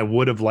 I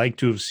would have liked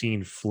to have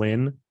seen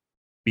Flynn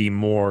be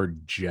more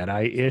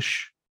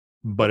Jedi-ish,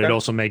 but it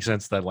also makes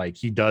sense that like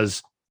he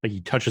does, like he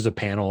touches a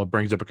panel, it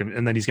brings up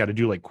and then he's got to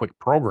do like quick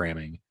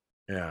programming.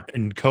 Yeah.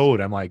 In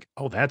code. I'm like,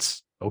 oh,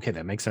 that's okay.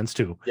 That makes sense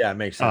too. Yeah, it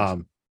makes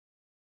sense.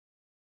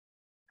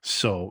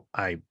 So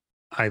I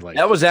like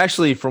that was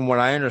actually, from what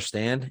I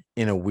understand,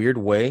 in a weird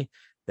way,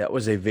 that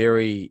was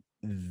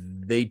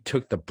they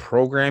took the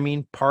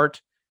programming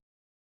part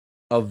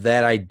of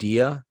that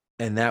idea,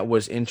 and that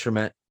was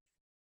instituted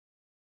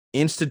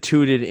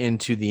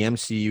into the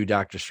MCU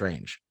Doctor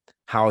Strange.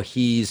 How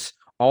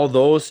all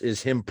those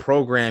is him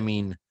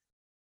programming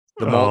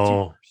the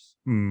multiverse.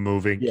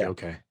 Moving. Yeah.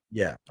 Okay.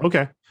 Yeah.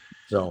 Okay.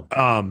 So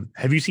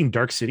have you seen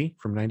Dark City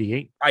from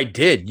 98? I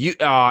did. You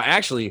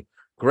actually,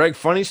 Greg,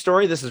 funny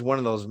story. This is one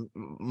of those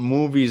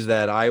movies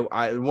that I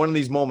one of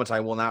these moments I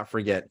will not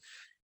forget.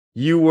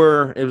 It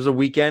was a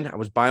weekend. I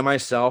was by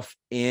myself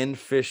in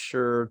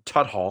Fisher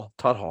Tut Hall.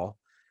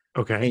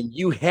 Okay. And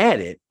you had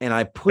it, and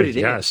I put it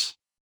in. Yes.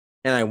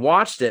 And I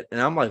watched it,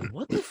 and I'm like,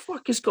 what the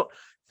fuck is going?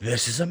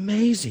 This is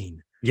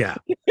amazing. Yeah.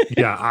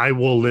 Yeah. I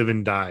will live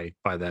and die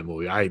by that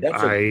movie. I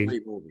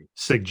great movie.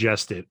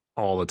 Suggest it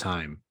all the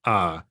time.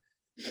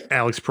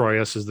 Alex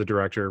Proyas is the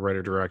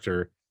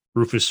writer-director.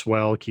 Rufus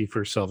Swell,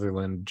 Kiefer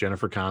Sutherland,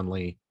 Jennifer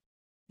Connelly.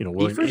 You know,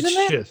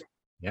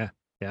 yeah.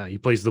 He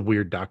plays the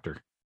weird doctor.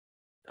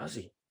 Does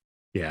he?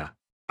 Yeah,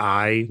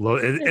 I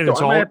love it, and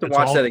it's all. I have to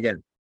watch that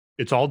again.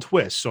 It's all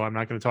twists, so I'm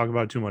not going to talk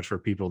about it too much for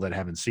people that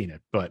haven't seen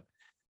it. But,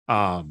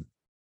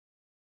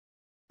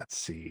 let's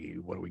see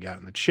what do we got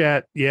in the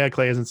chat. Yeah,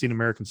 Clay hasn't seen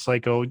American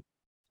Psycho.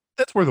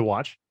 That's worth a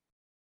watch.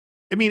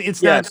 I mean,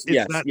 it's not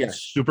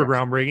super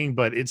groundbreaking,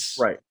 but it's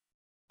right.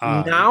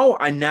 Now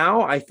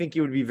I think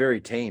it would be very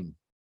tame.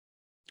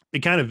 It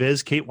kind of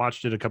is. Kate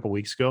watched it a couple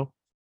weeks ago.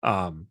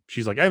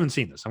 She's like, I haven't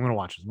seen this. I'm gonna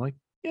watch this. I'm like,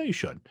 yeah, you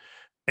should.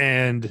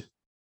 And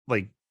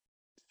like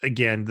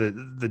again,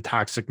 the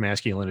toxic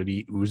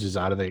masculinity oozes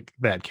out of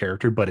that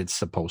character, but it's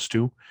supposed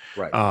to.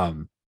 Right.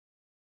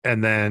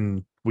 And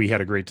then we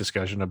had a great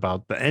discussion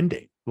about the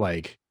ending,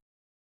 like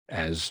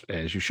as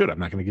you should. I'm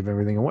not going to give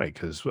everything away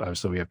because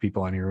obviously we have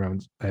people on here who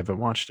haven't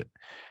watched it.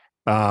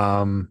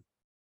 And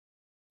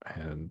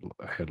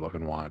I had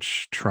Logan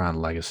watch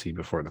Tron Legacy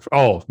before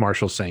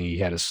Marshall's saying he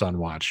had his son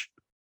watch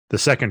the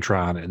second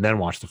Tron and then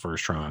watch the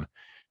first Tron,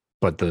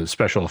 but the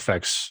special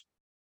effects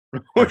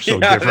are so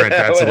different.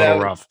 That's a little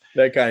rough.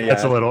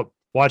 That's a little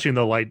watching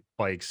the light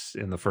bikes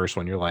in the first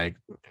one. You're like,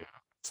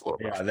 it's a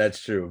little rough.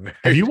 That's true.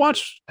 Have you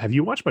watched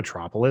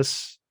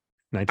Metropolis?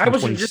 I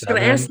was just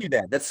going to ask you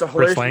that. That's the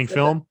hilarious Chris Lang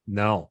film.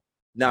 No,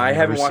 I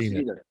haven't watched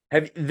it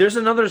either. There's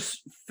another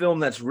film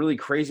that's really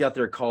crazy out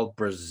there called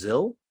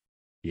Brazil.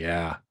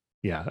 Yeah.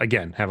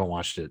 Again, haven't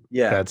watched it.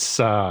 Yeah, that's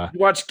you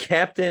watch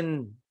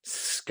Captain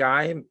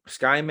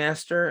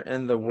Skymaster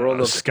and the World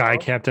of Sky Tomorrow?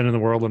 Captain in the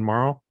World of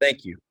Tomorrow.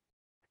 Thank you.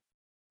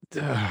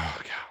 Oh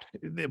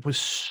God, it was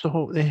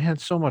so they had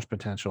so much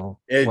potential.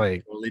 It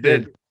totally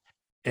did,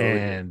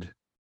 and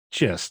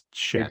just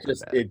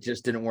it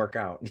just didn't work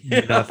out.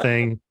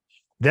 Nothing.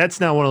 That's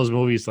not one of those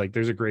movies. Like,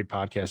 there's a great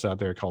podcast out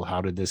there called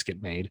 "How Did This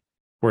Get Made,"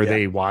 where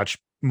they watch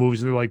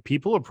movies and they're like,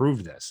 people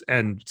approved this,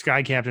 and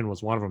Sky Captain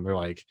was one of them. They're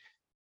like,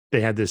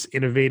 they had this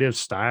innovative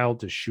style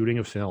to shooting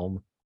a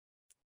film,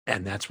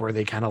 and that's where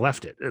they kind of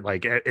left it.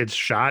 Like, it's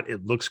shot,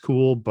 it looks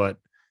cool, but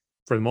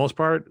for the most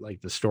part, like,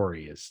 the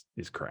story is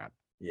crap.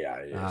 Yeah,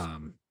 it is.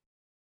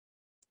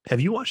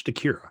 Have you watched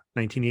Akira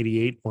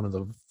 1988? One of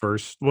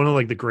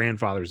like the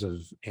grandfathers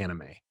of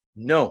anime.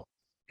 No.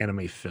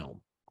 Anime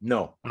film.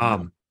 No.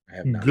 I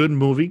have not. Good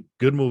movie.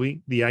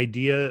 The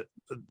idea,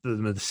 the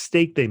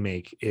mistake they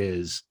make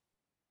is,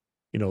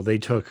 they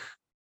took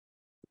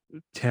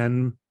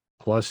 10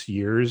 plus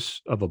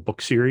years of a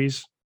book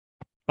series,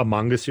 a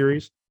manga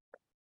series,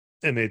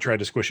 and they tried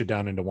to squish it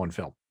down into one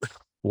film.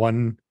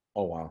 One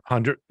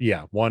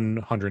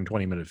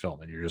 120-minute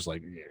film, and you're just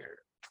like, yeah.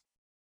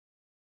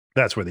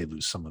 That's where they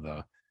lose some of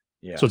the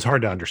so it's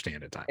hard to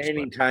understand at times.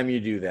 Anytime you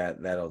do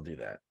that, that'll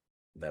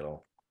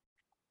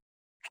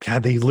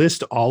God, they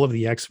list all of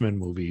the X-Men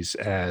movies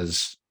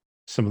as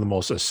some of the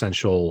most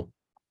essential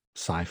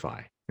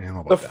sci-fi.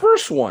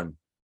 First one,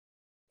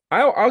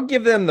 I'll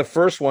give them the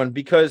first one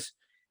because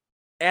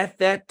at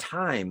that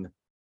time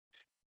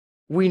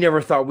we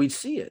never thought we'd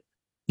see it.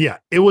 Yeah,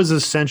 it was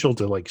essential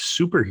to like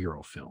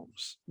superhero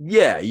films.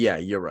 Yeah,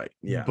 you're right.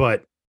 Yeah,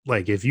 but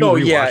like if you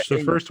rewatch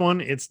the first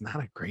one, it's not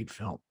a great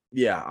film.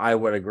 Yeah, I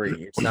would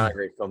agree. It's not a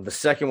great film. The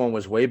second one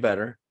was way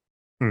better.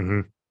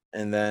 Mm-hmm.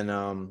 And then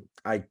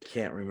I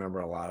can't remember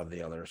a lot of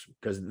the others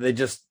because they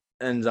just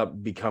ends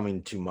up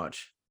becoming too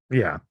much.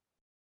 Yeah.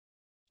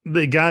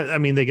 They got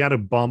a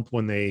bump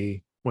when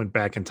they went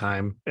back in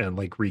time and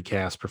like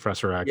recast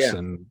Professor X. Yeah.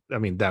 And I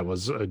mean, that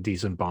was a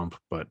decent bump,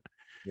 but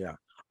yeah.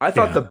 I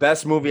thought the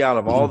best movie out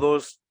of all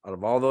those,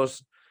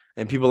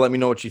 and people let me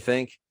know what you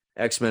think,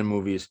 X-Men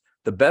movies.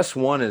 The best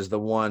one is the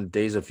one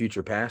Days of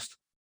Future Past.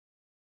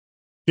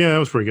 Yeah, that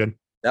was pretty good.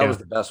 That was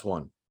the best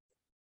one.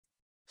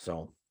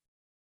 So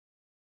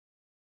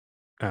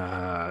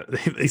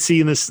they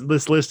see in this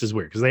list is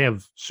weird because they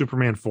have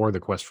Superman 4: The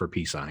Quest for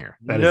Peace on here.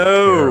 That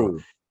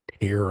is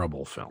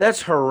terrible film.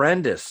 That's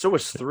horrendous. So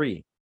was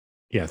 3.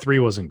 Yeah, 3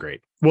 wasn't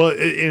great. Well,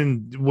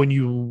 and when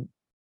you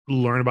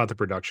learn about the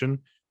production,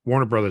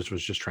 Warner Brothers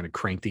was just trying to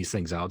crank these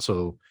things out.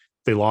 So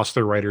they lost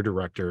their writer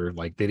director.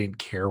 Like, they didn't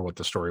care what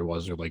the story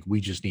was. They're like, we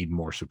just need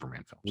more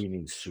Superman films. We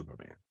need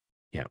Superman.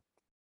 Yeah.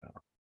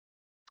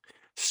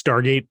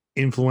 Stargate,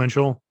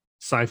 influential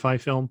sci-fi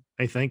film,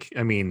 I think.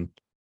 I mean,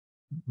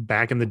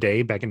 back in the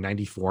day, back in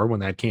 94 when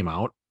that came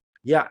out.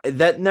 Yeah,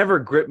 that never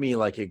gripped me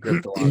like it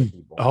gripped a lot of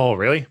people. Oh,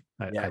 really?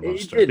 I love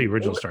the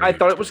original Stargate. I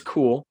thought it was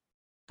cool,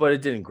 but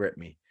it didn't grip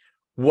me.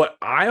 What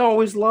I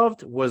always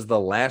loved was The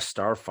Last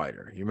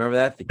Starfighter. You remember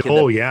that? The kid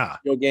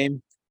video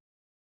game.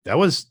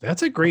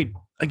 That's a great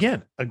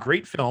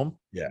film.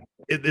 Yeah.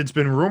 It's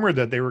been rumored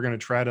that they were going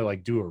to try to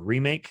like do a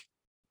remake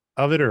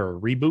of it or a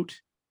reboot.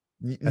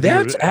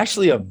 That's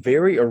actually a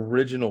very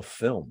original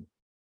film.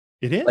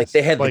 It is. Like,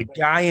 they had the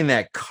guy in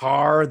that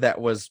car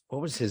that was,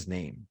 what was his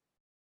name?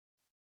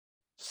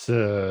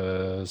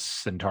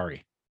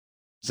 Centauri.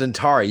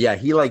 Yeah.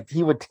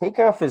 He would take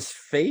off his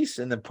face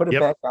and then put it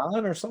back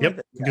on or something.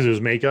 Yep. Because it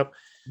was makeup.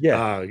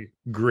 Yeah.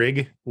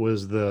 Grig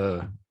was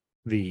the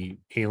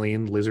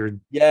alien lizard.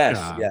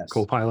 Yes.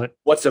 Co-pilot.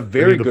 What's a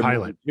very good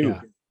pilot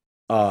too.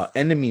 Yeah.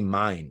 Enemy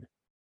Mine.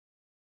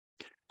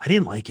 I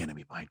didn't like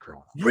Enemy Mine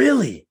growing up.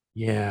 Really?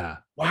 Yeah.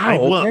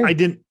 Wow. I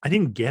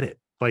didn't get it.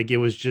 Like, it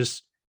was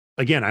just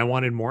again, I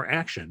wanted more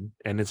action,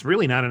 and it's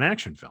really not an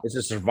action film. It's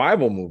a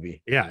survival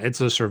movie. Yeah, it's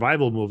a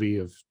survival movie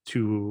of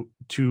two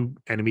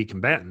enemy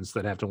combatants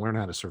that have to learn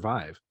how to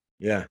survive.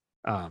 Yeah.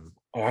 I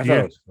thought Yeah.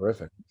 it was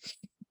terrific.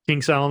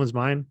 King Solomon's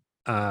Mine,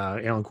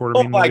 Alan Oh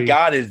Quartermain my movie.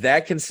 God, is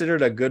that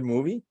considered a good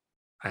movie?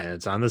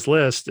 It's on this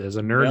list as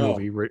a nerd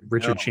movie.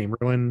 Richard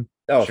Chamberlain,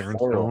 Sharon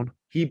Stone.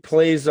 He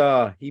plays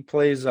Alan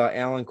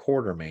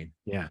Quartermain.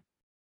 Yeah.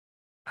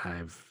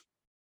 I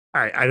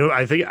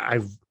think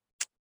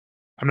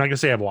I'm not gonna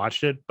say I've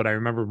watched it, but I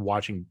remember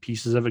watching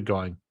pieces of it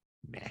going,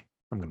 nah,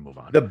 I'm gonna move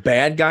on. The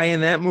bad guy in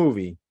that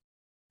movie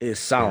is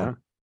Solemn.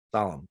 Yeah.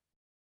 Solemn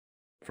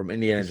from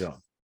Indiana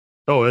Jones.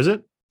 Oh, is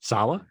it?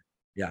 Sala?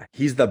 Yeah,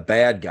 he's the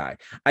bad guy.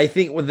 I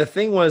think the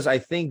thing was, I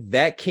think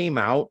that came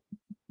out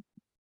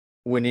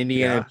when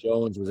Indiana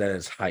Jones was at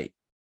his height.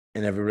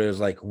 And everybody was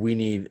like,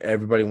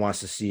 everybody wants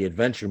to see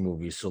adventure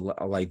movies. So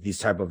like these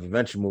type of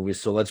adventure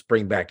movies. So let's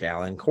bring back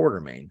Alan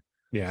Quartermain.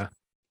 Yeah.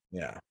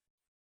 Yeah.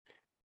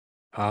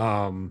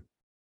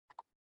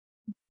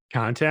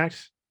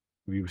 Contact.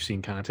 Have you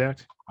seen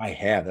Contact? I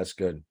have. That's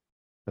good.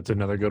 That's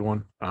another good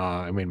one.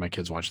 I made my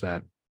kids watch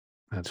that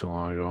not too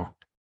long ago.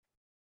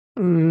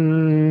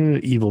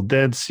 Evil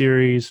Dead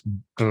series.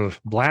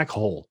 Black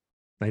Hole.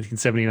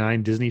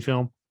 1979 Disney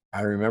film.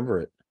 I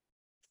remember it.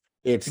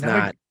 It's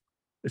not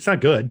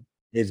good.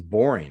 It's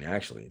boring,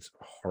 actually. It's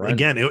horrendous.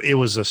 Again, it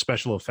was a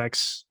special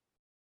effects,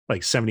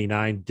 like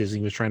 79.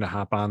 Disney was trying to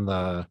hop on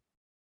the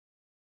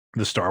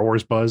Star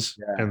Wars buzz,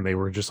 and they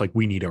were just like,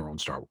 we need our own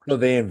Star Wars. So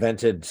they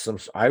invented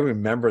I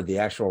remember the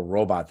actual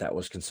robot that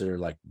was considered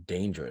like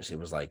dangerous. It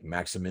was like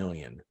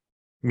Maximilian.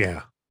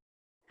 Yeah.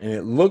 And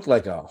it looked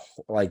like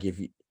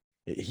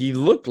he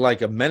looked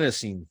like a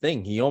menacing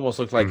thing. He almost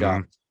looked like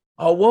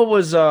what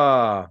was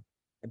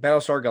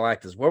Battlestar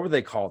Galactica? What were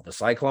they called? The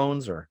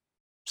Cyclones or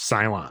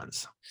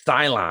Cylons?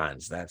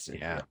 Cylons, that's it.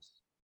 Yeah.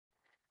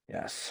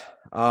 Yes.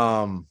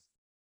 Yeah,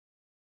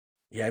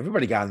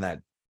 everybody got in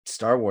that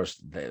Star Wars.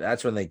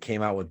 That's when they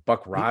came out with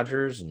Buck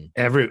Rogers and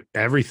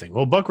everything.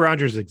 Well, Buck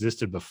Rogers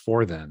existed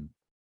before then,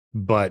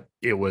 but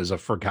it was a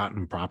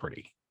forgotten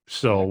property.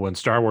 So when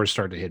Star Wars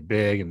started to hit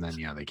big, and then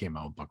they came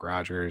out with Buck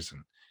Rogers,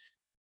 and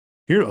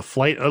here a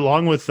flight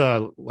along with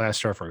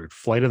Last Starfighter,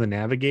 Flight of the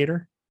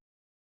Navigator.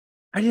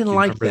 I didn't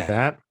like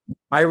that.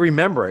 I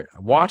remember it. I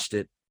watched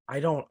it. I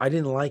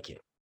didn't like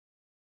it.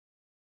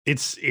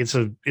 It's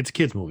a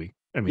kids movie.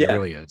 I mean, it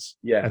really is.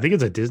 Yeah. I think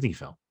it's a Disney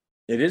film.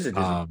 It is a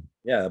Disney.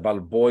 About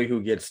a boy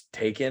who gets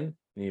taken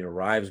and he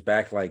arrives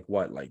back like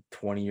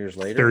 20 years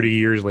later? 30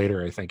 years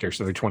later, I think, or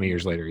so they're 20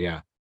 years later.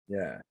 Yeah.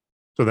 Yeah.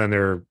 So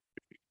then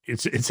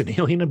it's an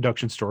alien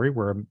abduction story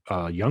where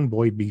a young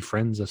boy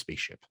befriends a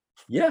spaceship.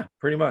 Yeah,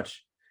 pretty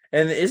much.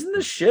 And isn't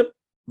the ship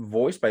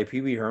voiced by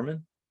Pee Wee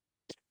Herman?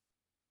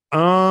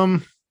 I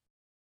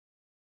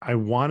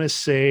want to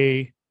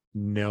say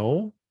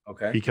no.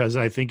 Okay. Because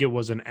I think it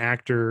was an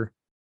actor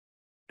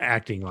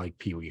acting like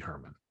Pee Wee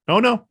Herman. Oh,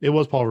 no, it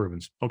was Paul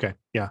Rubens. Okay.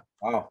 Yeah.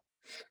 Wow.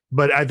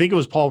 But I think it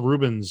was Paul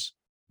Rubens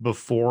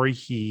before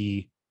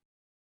he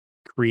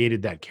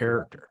created that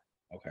character.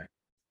 Okay.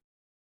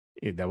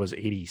 That was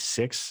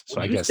 86.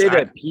 So I guess say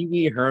that Pee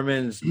Wee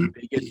Herman's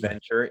Big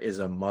Adventure is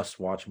a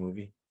must-watch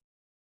movie.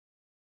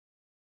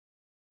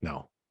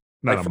 No,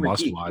 not a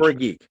must-watch.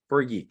 For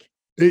a geek.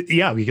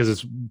 Yeah, because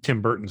it's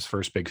Tim Burton's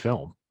first big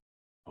film.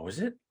 Oh, is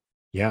it?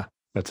 Yeah,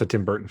 that's a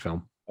Tim Burton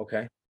film.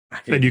 Okay.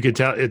 And you could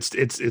tell it's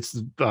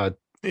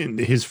in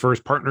his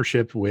first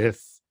partnership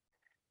with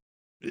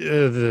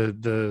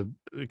the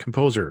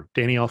composer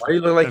Danny Elfman. Why do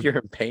you look like you're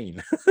in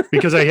pain?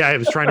 Because I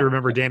was trying to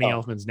remember Danny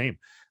Elfman's name.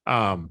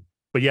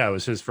 But yeah, it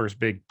was his first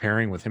big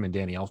pairing with him and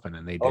Danny Elfman,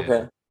 and they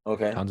did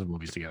tons of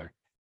movies together.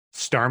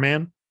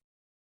 Starman.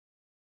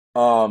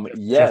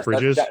 Yes,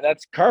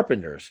 that's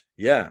Carpenter's.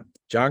 Yeah,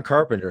 John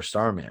Carpenter,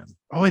 Starman.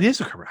 Oh, it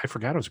is a Carpenter. I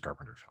forgot it was a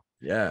Carpenter film.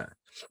 Yeah.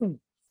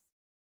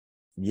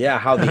 Yeah,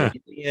 how the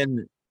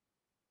alien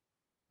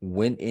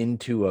went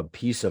into a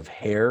piece of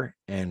hair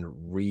and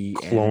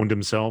cloned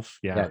himself.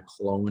 Yeah,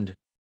 cloned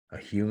a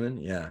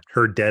human. Yeah,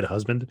 her dead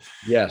husband.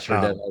 Yes,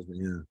 her dead husband.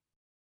 Yeah,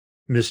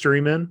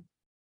 Mystery Men.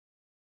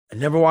 I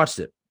never watched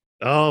it.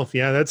 Oh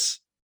yeah,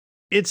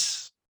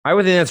 I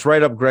would think that's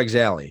right up Greg's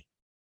alley.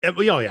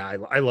 Oh yeah,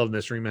 I love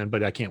Mystery Men,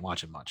 but I can't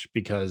watch it much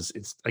because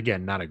it's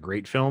again not a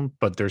great film,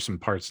 but there's some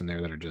parts in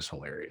there that are just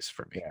hilarious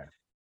for me.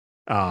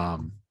 Yeah.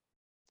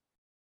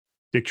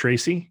 Dick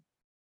Tracy.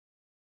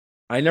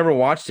 I never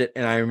watched it,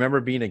 and I remember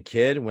being a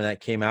kid when that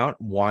came out,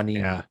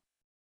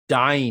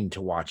 dying to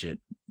watch it,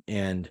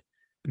 and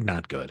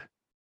not good.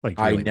 Like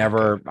really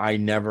I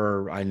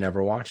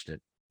never watched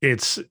it.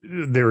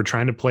 They were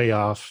trying to play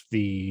off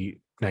the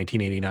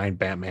 1989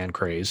 Batman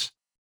craze.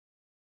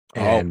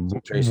 And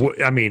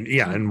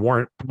and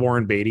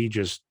Warren Beatty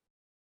just,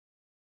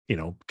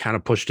 kind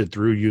of pushed it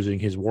through using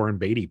his Warren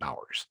Beatty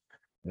powers.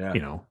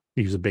 Yeah.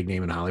 He was a big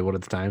name in Hollywood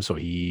at the time. So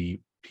he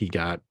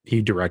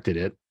directed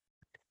it,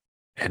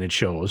 and it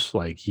shows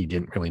like he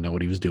didn't really know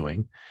what he was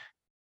doing.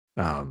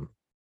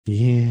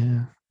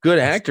 Yeah. Good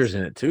actors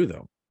in it too,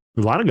 though.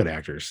 A lot of good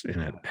actors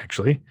in it,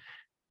 actually.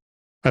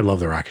 I love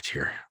the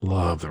Rocketeer.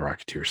 Love the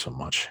Rocketeer so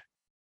much.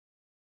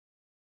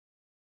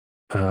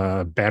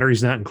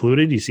 Batteries not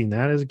included. You seen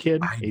that as a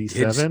kid? I did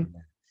see 87.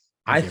 that.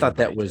 I I think thought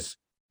everybody did.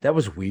 that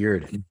was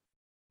weird.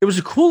 It was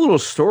a cool little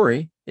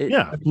story.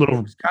 Yeah, It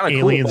little was kind of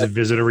cool, aliens but that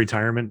visit a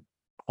retirement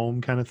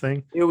home kind of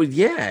thing. it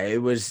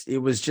was it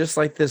was just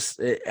like this.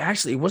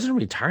 Actually, it wasn't a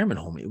retirement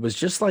home. It was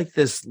just like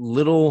this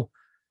little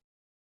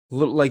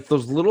like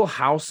those little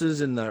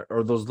houses in the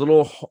or those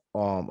little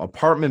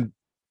apartment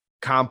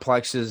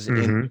complexes in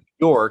Mm-hmm. New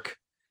York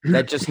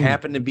that just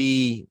happened to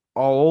be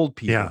all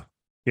old Yeah, people.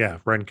 yeah,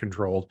 rent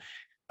controlled.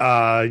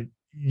 Uh,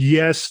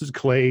 yes,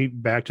 Clay,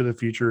 Back to the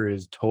Future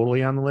is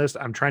totally on the list.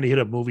 I'm trying to hit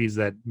up movies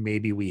that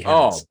maybe we haven't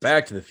Oh, seen.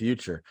 Back to the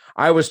Future.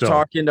 I was So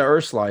talking to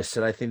Ursula. I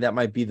said I think that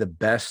might be the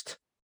best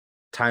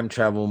time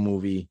travel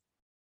movie.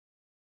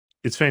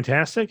 it's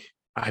fantastic.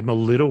 I'm a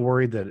little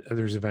worried that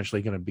there's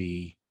eventually going to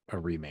be a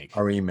remake.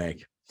 A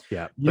remake.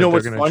 Yeah, You know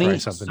but they're what's going to try funny?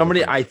 something Somebody,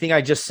 different. I think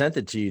I just sent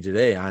it to you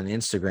today on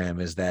Instagram,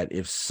 is that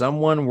if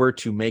someone were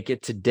to make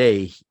it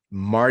today,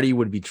 Marty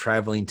would be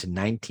traveling to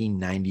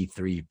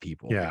 1993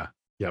 people. Yeah.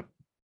 Yep.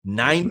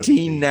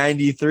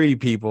 1993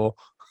 people.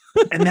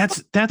 And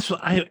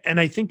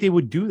I think they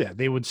would do that.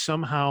 They would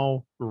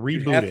somehow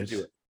You'd reboot have to it. do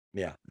it.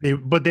 Yeah.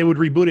 But they would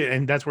reboot it,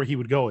 and that's where he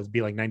would go, is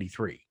be like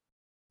 93.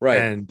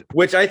 Right. And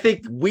Which I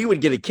think we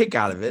would get a kick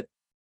out of it,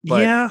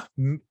 but yeah,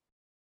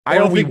 I or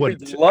don't we think we'd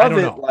wouldn't. I love don't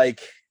it know.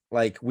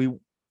 like we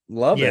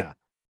love it. Yeah.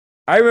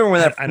 I remember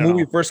when that I don't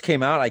movie know. first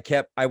came out,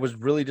 I was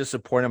really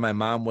disappointed my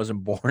mom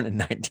wasn't born in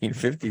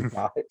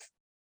 1955.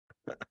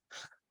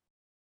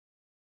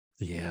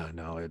 Yeah,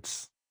 no,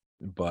 it's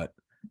But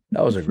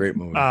that was a great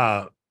movie.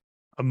 a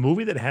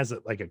movie that has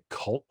like a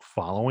cult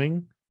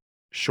following,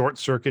 Short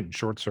Circuit and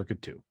Short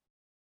Circuit 2.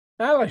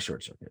 I like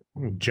Short Circuit.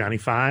 Johnny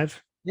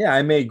Five. Yeah,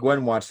 I made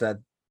Gwen watch that.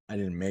 I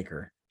didn't make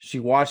her. She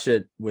watched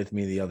it with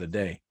me the other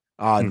day.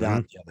 Not the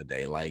other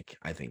day, like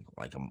I think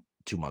like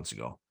 2 months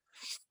ago.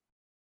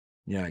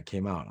 Yeah, it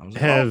came out. I was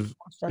like, Have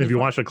Johnny you Five.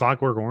 watched A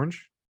Clockwork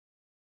Orange?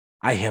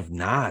 I have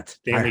not.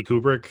 Stanley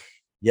Kubrick.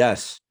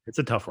 Yes, It's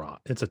a tough watch.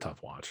 It's a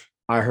tough watch.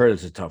 I heard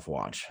it's a tough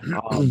watch.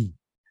 And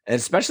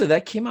especially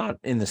that came out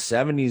in the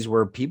 70s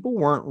where people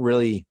weren't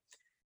really,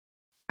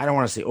 I don't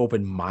want to say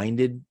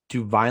open-minded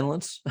to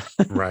violence,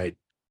 Right.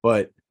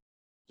 but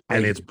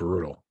And it's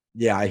brutal.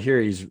 Yeah, I hear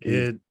he's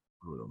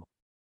brutal.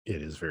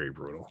 It is very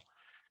brutal.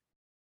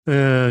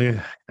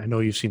 I know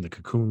you've seen the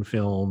Cocoon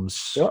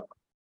films. Yep.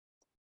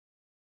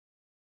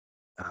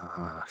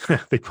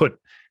 They put,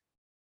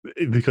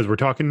 because we're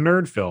talking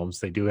nerd films,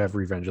 they do have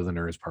Revenge of the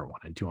Nerds Part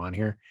 1 and 2 on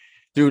here.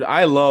 Dude,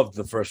 I loved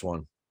the first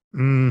one.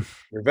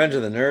 Revenge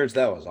of the Nerds,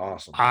 that was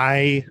awesome.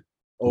 I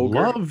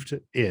loved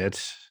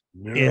it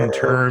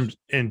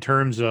in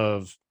terms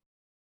of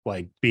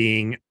like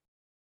being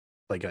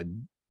like a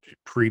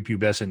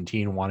prepubescent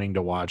teen wanting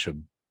to watch a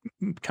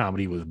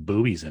comedy with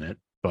boobies in it,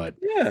 but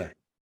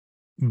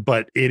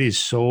it is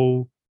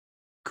so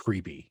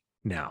creepy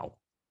now.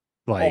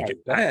 Like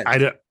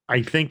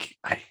I think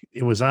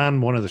it was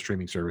on one of the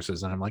streaming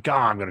services, and I'm like, oh,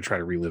 I'm going to try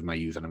to relive my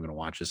youth, and I'm going to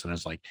watch this, and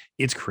it's like,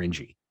 it's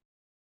cringy.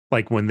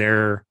 Like when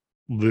they're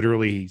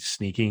literally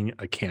sneaking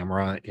a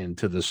camera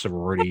into the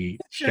sorority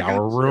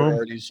shower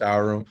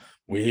room.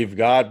 We've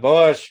got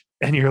Bush,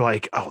 and you're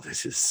like, oh,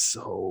 this is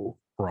so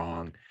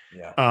wrong.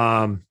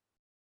 Yeah.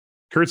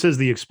 Kurt says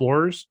The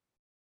Explorers.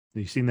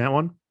 Have you seen that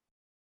one?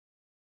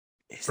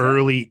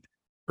 Early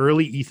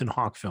Ethan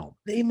Hawke film.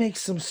 They make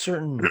some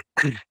certain.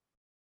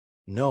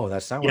 No,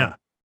 that's not. Yeah.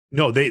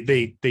 No,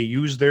 they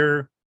use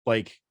their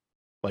like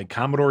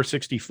Commodore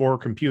 64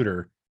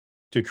 computer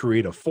to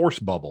create a force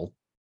bubble.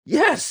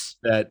 Yes.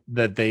 That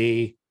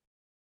they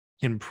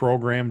can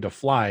program to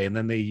fly, and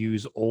then they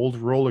use old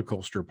roller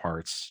coaster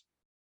parts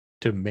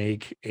to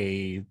make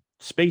a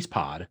space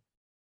pod.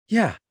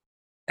 Yeah.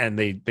 And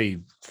they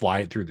fly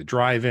it through the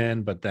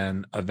drive-in, but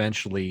then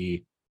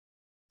eventually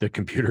the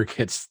computer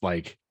gets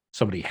like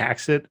somebody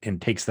hacks it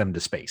and takes them to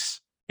space,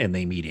 and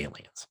they meet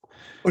aliens.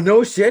 Oh,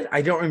 no shit.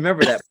 I don't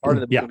remember that part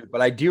of the movie,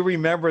 but I do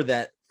remember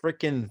that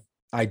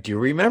I do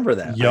remember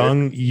that.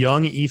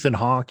 Young Ethan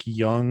Hawke,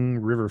 young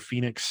River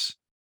Phoenix.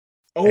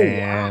 Oh,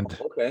 and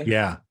wow. Okay.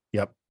 Yeah.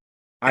 Yep.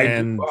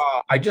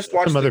 I just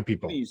watched some other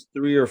people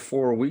 3 or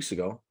 4 weeks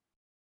ago.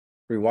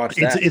 Rewatched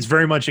that. It's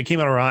very much, it came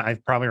out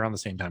around probably around the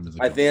same time as the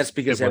Goonies. I think that's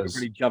because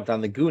everybody jumped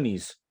on the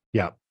Goonies.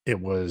 Yeah. It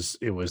was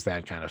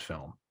that kind of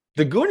film.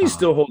 The Goonies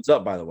still holds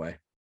up, by the way.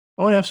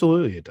 Oh,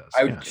 absolutely, it does.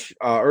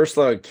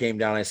 Ursula came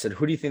down. I said,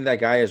 "Who do you think that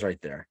guy is right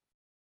there?"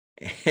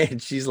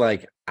 And she's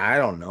like, "I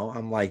don't know."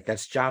 I'm like,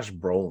 "That's Josh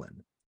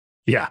Brolin."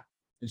 Yeah.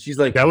 And she's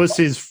like, "That was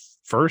his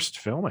first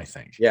film, I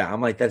think." Yeah,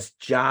 I'm like, "That's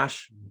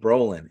Josh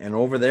Brolin," and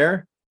over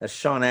there, that's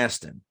Sean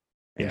Astin.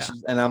 And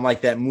and I'm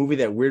like, that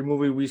weird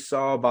movie we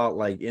saw about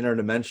like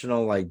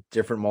interdimensional, like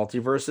different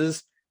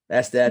multiverses.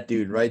 That's that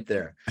dude right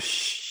there.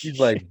 She's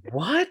like,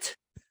 "What?"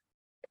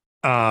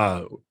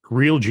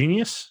 Real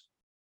Genius.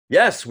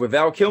 Yes, with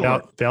Val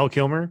Kilmer. Val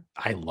Kilmer.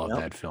 I love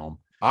that film.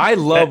 I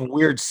love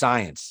Weird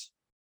Science.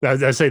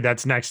 I say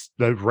that's next,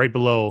 right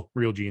below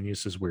Real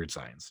Genius is Weird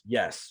Science.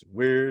 Yes,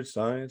 Weird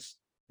Science.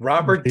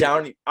 Robert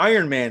Downey,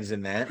 Iron Man's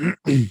in that.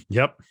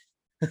 Yep.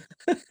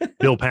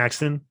 Bill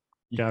Paxton,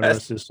 God Yes,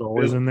 rest his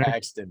soul, is Bill in there.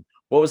 Paxton.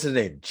 What was his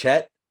name?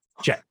 Chet?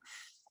 Chet.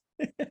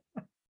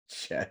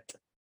 Chet.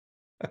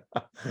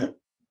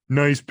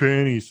 Nice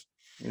panties.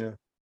 Yeah.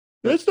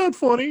 That's not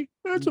funny.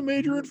 That's a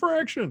major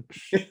infraction.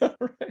 Yeah,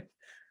 right.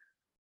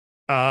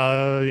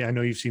 I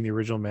know you've seen the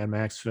original Mad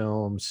Max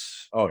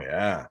films. Oh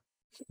yeah.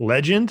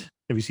 Legend.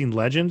 Have you seen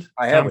Legend?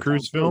 I have Tom a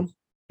Cruise film. Cruise.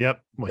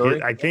 Yep.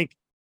 Well, I think,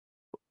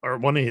 or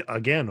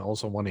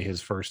also one of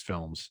his first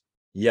films.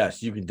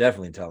 Yes, you can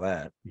definitely tell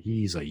that.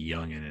 He's a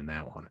youngin in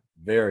that one.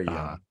 Very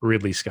young.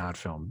 Ridley Scott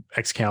film.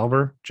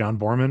 Excalibur, John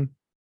Borman.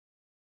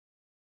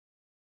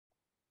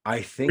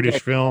 I think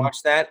British film.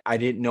 Watched that. I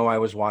didn't know I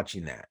was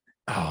watching that.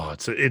 Oh,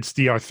 it's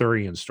the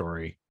Arthurian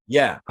story.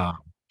 Yeah.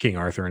 King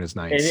Arthur and his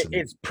knights. And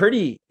it's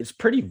pretty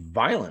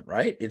violent,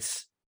 right?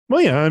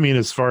 Well, yeah, I mean,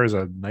 as far as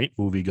a night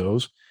movie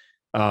goes,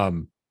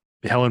 Helen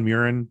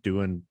Mirren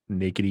doing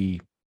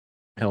nakedy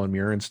Helen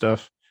Mirren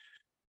stuff.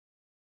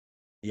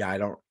 Yeah, I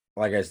don't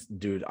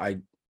dude,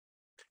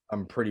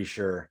 I'm pretty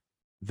sure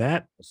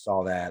that I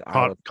saw that.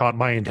 Caught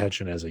my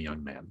attention as a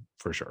young man,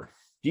 for sure.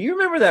 Do you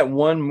remember that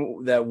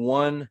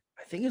one?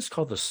 I think it's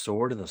called The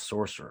Sword and the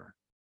Sorcerer.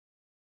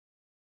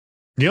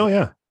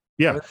 Yeah.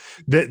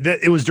 That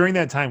it was during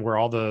that time where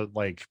all the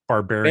like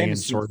barbarian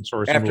sword and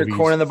sorcery after movies,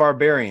 Conan the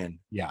Barbarian.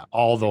 Yeah,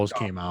 all those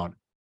came out.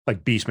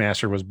 Like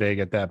Beastmaster was big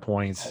at that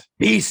point.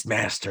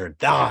 Beastmaster,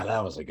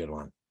 that was a good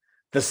one.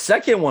 The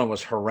second one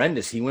was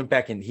horrendous. He went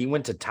back and he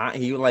went to time.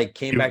 He like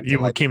came back. He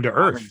came to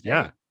Earth.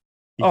 Yeah,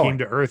 he came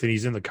to Earth and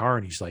he's in the car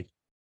and he's like,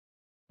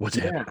 "What's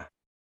happening?" I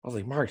was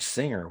like, Mark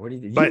Singer. What do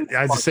you? But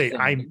as I say,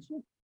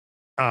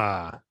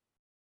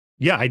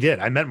 yeah, I did.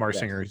 I met Mark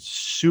Singer.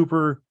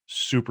 Super,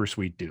 super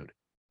sweet dude.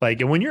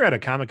 Like, and when you're at a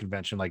comic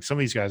convention, like some of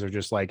these guys are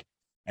just like,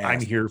 I'm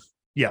here.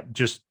 Yeah,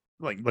 just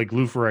like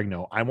Lou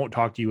Ferrigno. I won't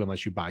talk to you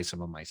unless you buy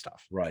some of my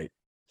stuff. Right.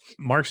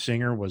 Mark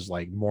Singer was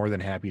like more than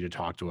happy to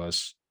talk to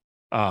us.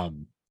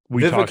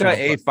 Vivica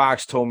A.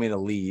 Fox told me to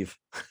leave.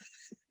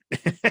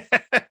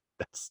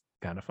 That's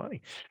kind of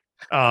funny.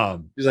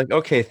 He's like,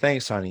 okay,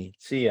 thanks, honey.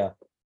 See ya.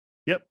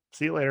 Yep.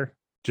 See you later.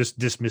 Just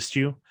dismissed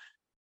you.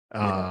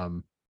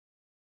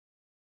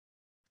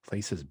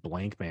 Places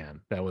Blank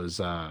Man. That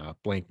was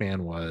Blank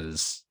Man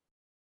was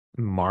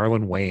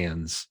Marlon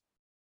Wayans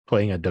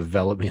playing a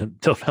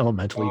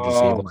developmentally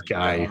disabled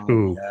guy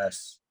who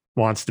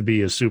wants to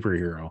be a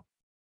superhero.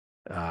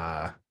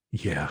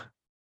 Yeah.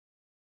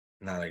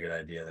 Not a good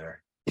idea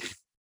there.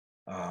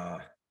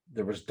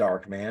 There was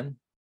Dark Man,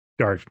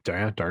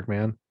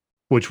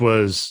 which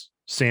was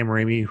Sam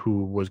Raimi,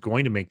 who was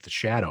going to make The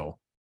Shadow,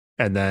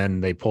 and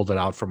then they pulled it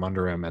out from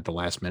under him at the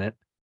last minute.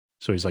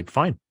 So he's like,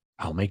 fine,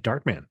 I'll make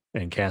Darkman,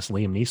 and cast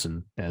Liam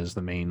Neeson as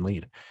the main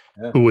lead,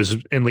 and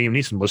Liam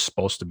Neeson was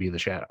supposed to be the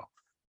Shadow.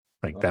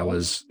 Like that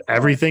was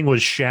everything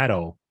was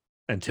Shadow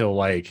until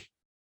like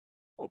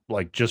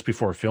just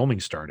before filming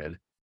started.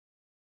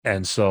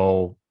 And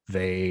so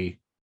they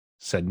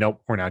said,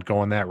 nope, we're not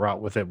going that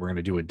route with it. We're going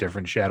to do a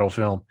different Shadow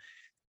film.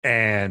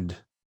 And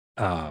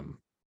then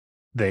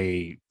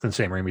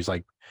Sam Raimi's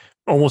like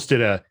almost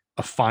did a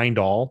fine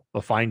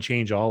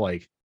change all,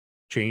 like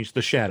changed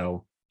the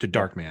Shadow to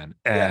Darkman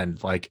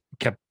and like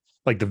kept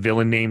like the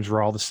villain names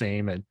were all the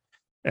same and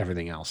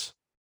everything else.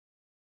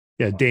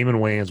 Yeah, Damon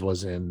Wayans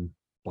was in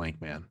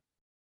Blank Man.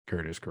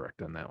 Kurt is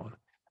correct on that one.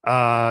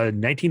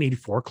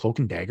 1984 Cloak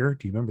and Dagger.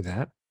 Do you remember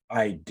that?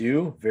 I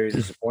do. Very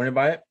disappointed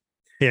by it.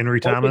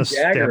 Henry Thomas,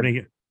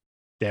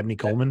 Dabney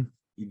Coleman.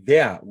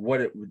 Yeah.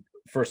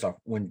 First off,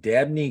 when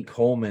Dabney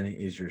Coleman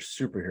is your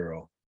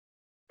superhero.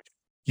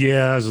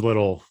 Yeah, it was a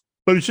little,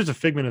 but it's just a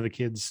figment of the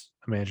kid's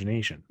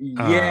imagination.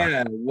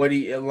 Yeah.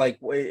 It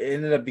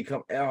ended up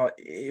becoming,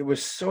 it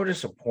was so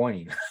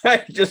disappointing.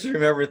 I just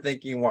remember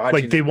watching.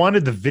 Like they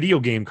wanted the video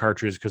game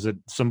cartridge because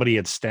somebody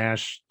had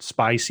stashed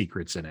spy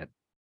secrets in it.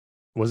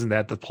 Wasn't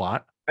that the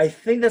plot? I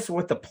think that's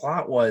what the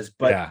plot was,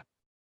 but yeah.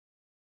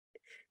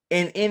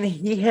 And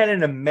he had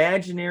an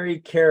imaginary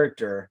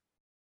character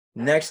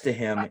next to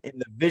him in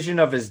the vision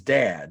of his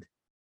dad.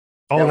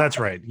 Oh, that's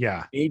right.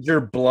 Yeah. Major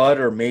Blood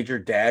or Major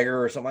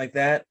Dagger or something like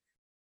that.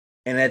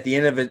 And at the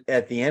end of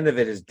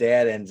it, his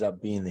dad ends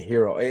up being the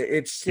hero.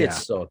 It's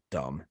so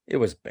dumb. It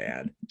was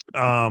bad.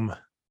 What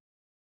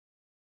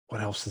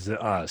else is it?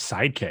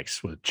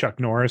 Sidekicks with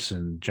Chuck Norris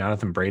and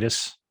Jonathan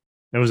Brandis.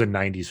 It was a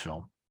 90s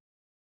film.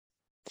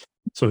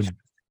 So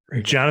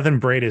Jonathan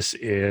Brandis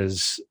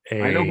is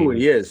I know who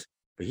he is.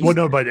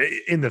 But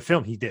in the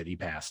film he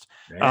passed.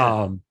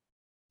 Man.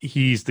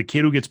 He's the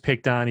kid who gets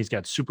picked on. He's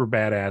got super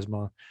bad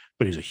asthma,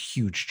 but he's a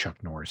huge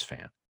Chuck Norris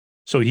fan.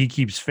 So he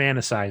keeps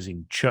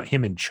fantasizing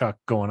him and Chuck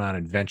going on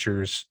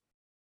adventures.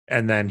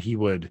 And then he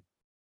would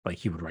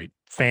write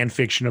fan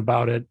fiction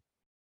about it.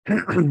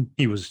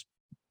 He was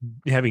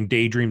having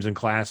daydreams in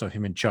class of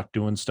him and Chuck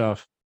doing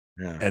stuff.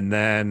 Yeah. And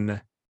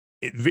then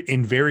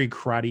in very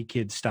Karate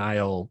Kid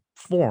style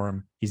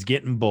form, he's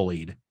getting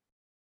bullied.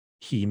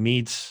 He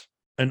meets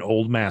an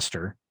old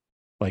master,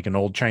 like an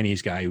old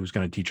Chinese guy who's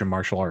going to teach him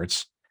martial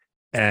arts.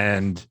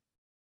 And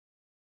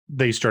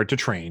they start to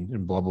train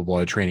and blah, blah,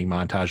 blah, training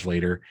montage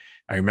later.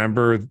 I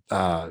remember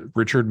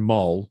Richard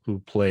Mull, who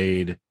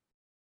played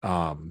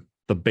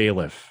the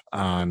bailiff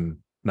on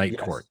Night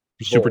Court.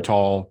 Super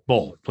tall.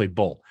 Bull, played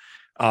Bull.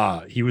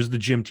 He was the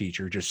gym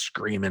teacher just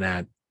screaming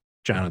at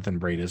Jonathan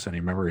Brandis. And I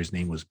remember his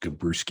name was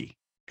Gabruski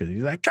because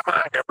he's like, come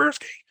on,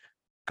 Gabruski.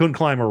 Couldn't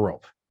climb a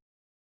rope.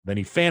 Then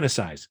he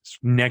fantasizes.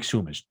 Next to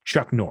him is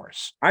Chuck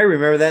Norris. I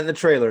remember that in the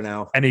trailer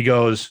now. And he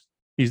goes,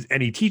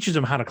 he teaches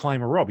him how to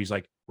climb a rope. He's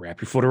like,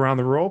 wrap your foot around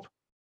the rope,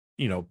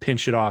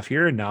 pinch it off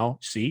here. And now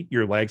see,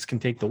 your legs can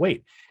take the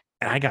weight.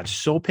 And I got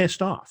so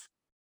pissed off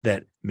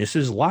that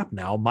Mrs.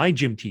 Lopnow, my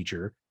gym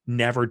teacher,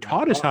 never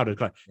taught us how to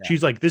climb. Yeah.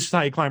 She's like, this is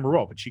how you climb a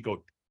rope. And she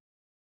go,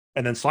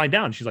 and then slide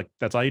down. She's like,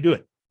 that's how you do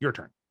it. Your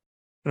turn.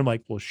 And I'm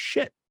like, well,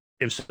 shit.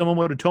 If someone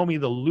would have told me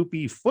the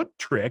loopy foot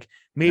trick,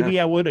 maybe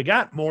I would have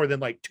got more than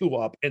like 2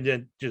 up and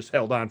then just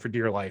held on for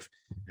dear life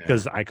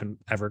because I couldn't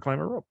ever climb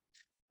a rope.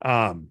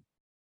 And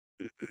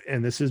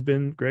this has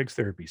been Greg's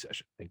therapy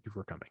session. Thank you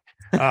for coming.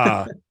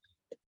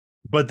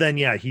 But then,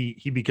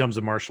 he becomes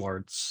a martial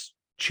arts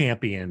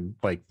champion,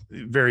 like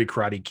very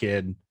Karate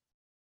Kid.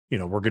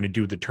 We're going to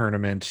do the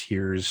tournament.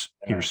 Here's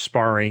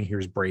sparring.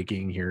 Here's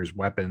breaking. Here's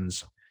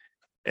weapons.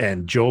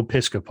 And Joe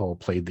Piscopo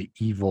played the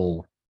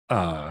evil.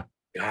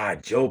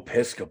 God, Joe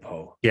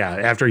Piscopo. Yeah,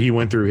 after he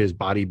went through his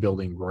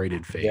bodybuilding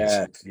roided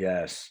phase.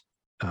 Yes.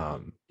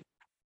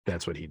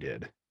 That's what he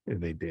did.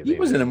 They did. He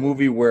was in a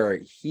movie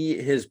where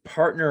his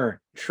partner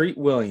Treat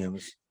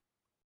Williams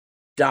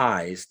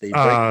dies. They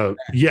break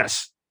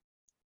yes.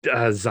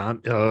 Bring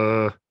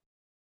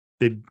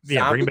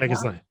back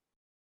his life.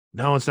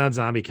 No, it's not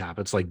Zombie Cop.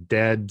 It's like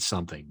Dead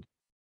something.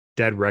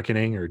 Dead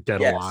Reckoning or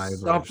Dead Alive.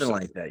 Something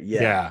like that.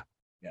 Yeah.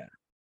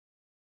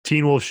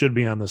 Teen Wolf should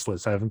be on this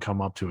list. I haven't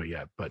come up to it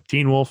yet, but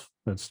Teen Wolf,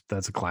 that's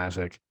a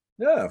classic.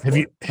 Yeah.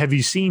 Have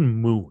you seen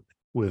Moon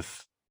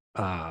with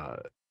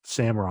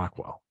Sam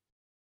Rockwell?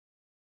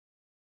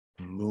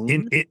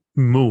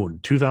 Moon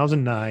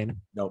 2009.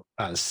 Nope.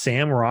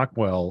 Sam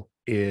Rockwell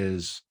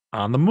is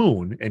on the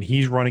moon and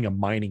he's running a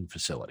mining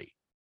facility.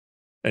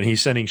 And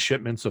he's sending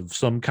shipments of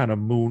some kind of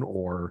moon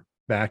ore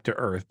back to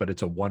Earth, but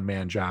it's a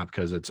one-man job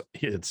because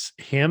it's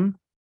him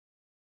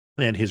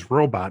and his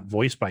robot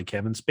voiced by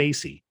Kevin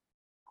Spacey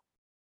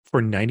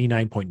for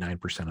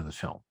 99.9% of the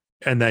film.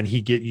 And then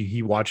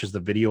he watches the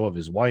video of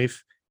his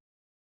wife.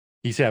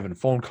 He's having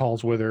phone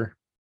calls with her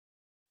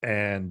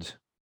and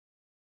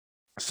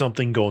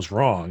something goes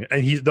wrong.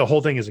 And the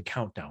whole thing is a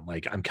countdown.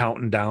 Like, I'm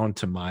counting down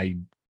to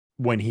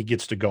when he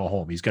gets to go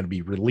home. He's going to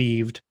be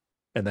relieved.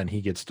 And then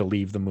he gets to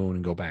leave the moon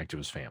and go back to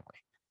his family.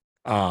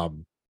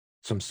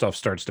 Some stuff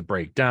starts to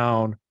break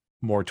down.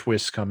 More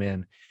twists come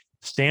in.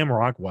 Sam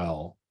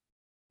Rockwell,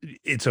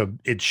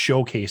 it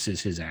showcases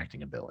his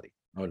acting ability.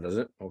 Oh, does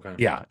it? Okay.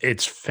 Yeah,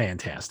 it's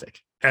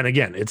fantastic. And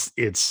again,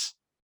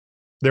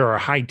 there are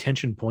high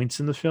tension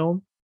points in the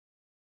film,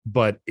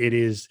 but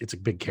it's a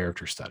big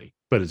character study,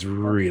 but it's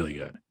really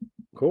good.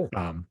 Cool.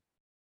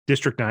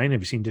 District 9. Have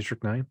you seen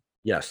District 9?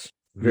 Yes.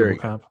 Very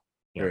good.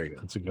 Very good.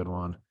 That's a good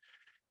one.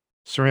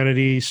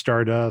 Serenity,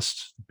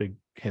 Stardust, big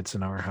hits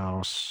in our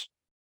house.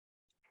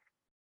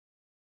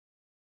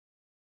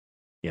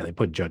 Yeah, they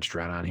put Judge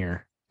Dredd on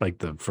here, like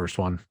the first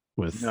one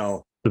with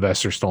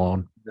Sylvester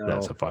Stallone.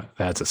 No.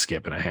 That's a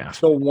skip and a half.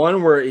 The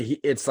one where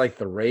it's like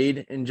the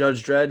raid in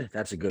Judge Dredd.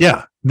 That's a good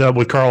one.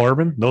 With Carl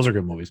Urban. Those are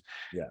good movies.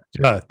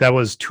 Yeah. That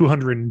was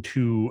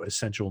 202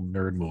 essential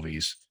nerd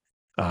movies.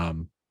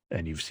 And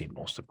you've seen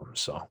most of them.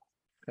 So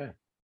okay.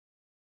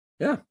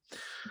 Yeah.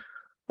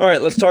 All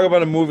right, let's talk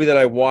about a movie that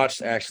I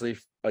watched actually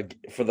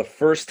for the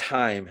first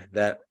time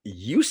that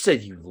you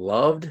said you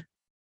loved.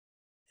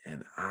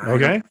 And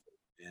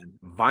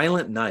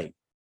Violent Night.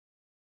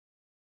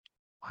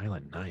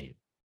 Violent Night.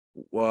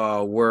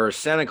 Where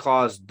Santa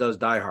Claus does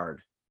Die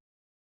Hard.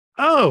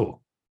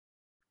 Oh,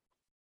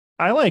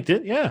 I liked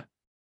it. Yeah,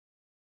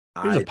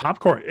 it was a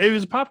popcorn. It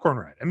was a popcorn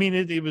ride. I mean,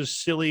 it was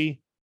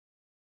silly.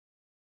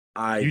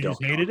 You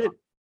just hated it.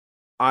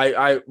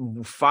 I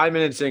 5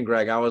 minutes in,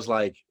 Greg, I was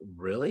like,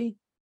 really?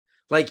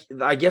 Like,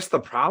 I guess the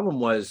problem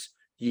was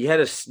you had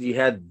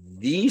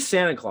the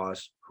Santa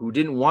Claus who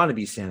didn't want to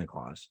be Santa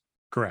Claus.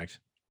 Correct.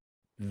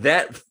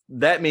 That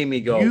made me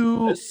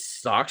go,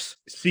 this sucks.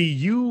 See,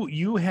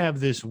 you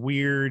have this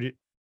weird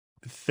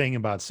thing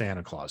about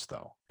Santa Claus,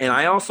 though. And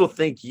I also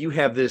think you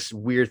have this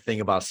weird thing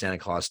about Santa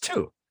Claus,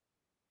 too.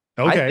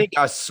 Okay. I think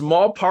a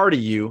small part of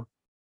you,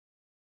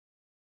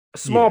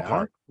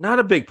 part, not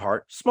a big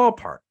part, small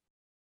part,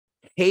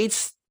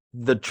 hates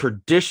the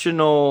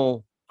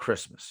traditional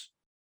Christmas.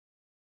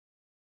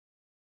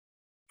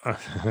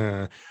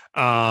 I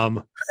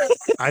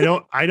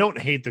don't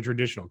hate the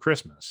traditional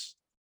Christmas.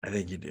 I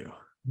think you do.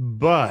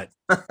 But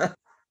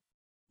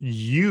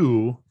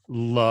you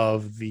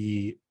love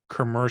the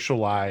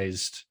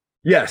commercialized.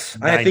 Yes,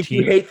 I think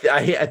you hate.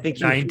 I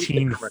think you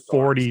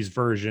 1940s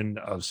version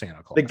of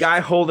Santa Claus. The guy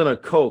holding a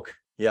Coke.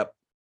 Yep.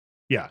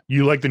 Yeah,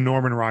 you like the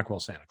Norman Rockwell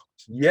Santa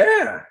Claus.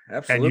 Yeah,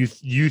 absolutely.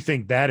 And you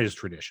think that is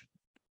tradition.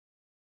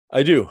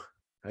 I do.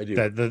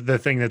 That the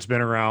thing that's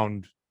been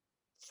around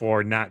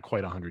for not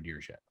quite 100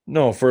 years yet.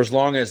 No, for as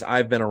long as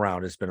I've been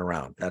around, it's been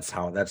around.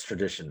 That's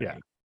tradition. Yeah.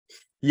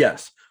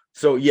 Yes.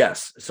 So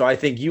I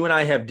think you and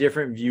I have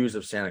different views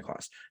of Santa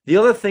Claus. The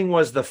other thing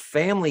was the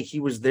family he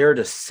was there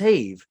to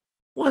save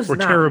were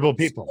not terrible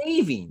people.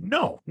 Saving.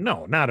 No,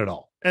 not at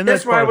all. And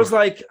that's why I was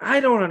like, I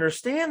don't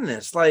understand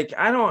this. Like,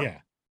 I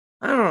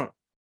don't.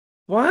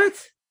 What?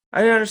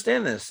 I didn't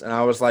understand this. And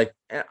I was like,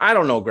 I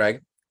don't know,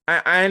 Greg.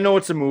 I know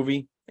it's a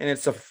movie and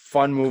it's a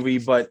fun movie,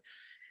 but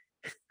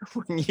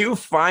when you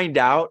find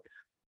out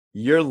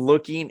you're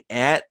looking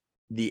at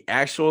the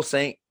actual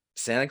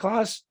Santa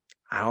Claus,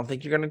 I don't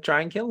think you're going to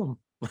try and kill him.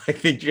 I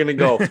think you're going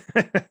to go,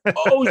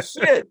 oh,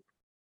 shit.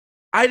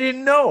 I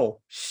didn't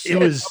know.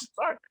 Shit,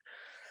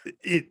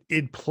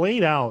 it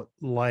played out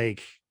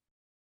like,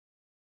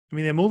 I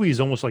mean, that movie is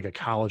almost like a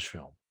college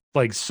film.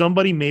 Like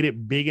somebody made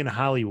it big in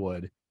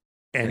Hollywood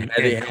and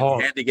they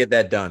had to get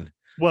that done.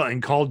 Well,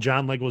 and called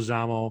John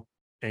Leguizamo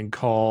and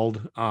called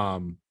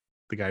the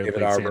guy who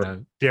played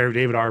Santa,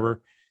 David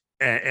Arbor,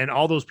 and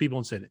all those people,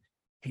 and said,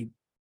 hey,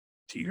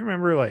 do you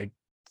remember like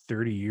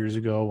 30 years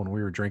ago when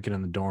we were drinking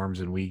in the dorms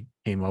and we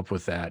came up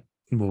with that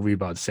movie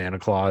about Santa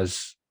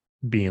Claus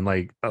being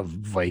like a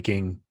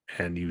Viking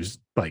and he was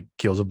like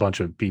kills a bunch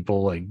of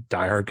people, like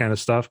Die Hard kind of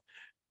stuff?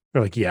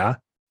 They're like, yeah.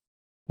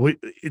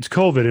 It's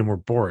COVID and we're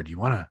bored. You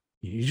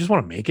just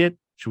want to make it?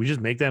 Should we just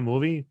make that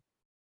movie?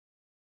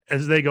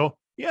 As they go,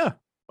 yeah,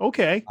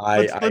 okay,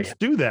 let's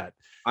do that.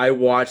 I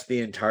watched the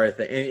entire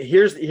thing, and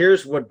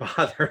here's what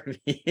bothered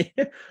me.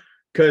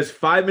 Because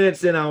 5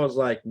 minutes in, I was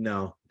like,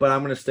 no, but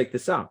I'm gonna stick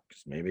this out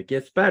because maybe it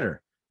gets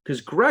better.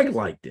 Because Greg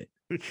liked it,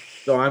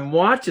 so I'm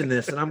watching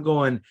this and I'm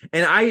going,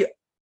 and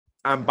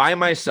I'm by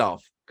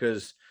myself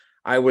because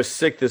I was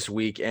sick this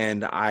week,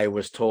 and I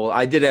was told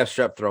I did have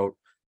strep throat.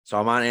 So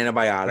I'm on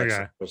antibiotics.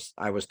 Okay.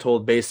 I was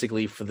told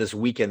basically for this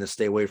weekend to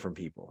stay away from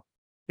people.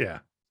 Yeah.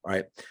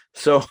 Right.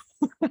 So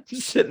I'm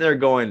sitting there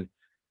going,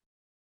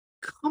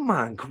 come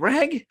on,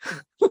 Greg.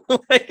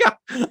 Like,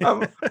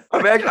 I'm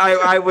actually,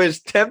 I was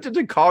tempted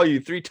to call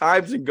you 3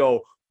 times and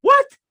go,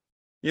 what?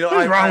 You know,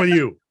 what's wrong with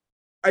you?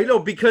 I know,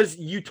 because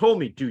you told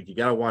me, dude, you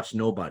got to watch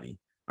Nobody.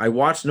 I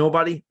watched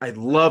Nobody. I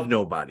love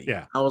Nobody.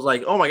 Yeah. I was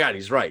like, oh my God,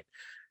 he's right.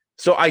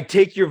 So I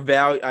take your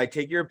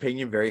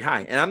opinion very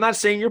high. And I'm not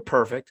saying you're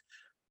perfect.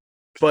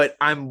 But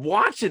I'm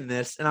watching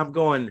this and I'm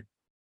going,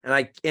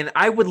 and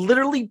I would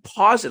literally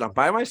pause it. I'm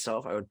by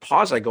myself. I would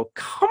pause. I go,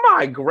 come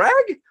on,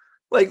 Greg.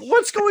 Like,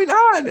 what's going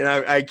on? And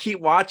I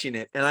keep watching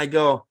it and I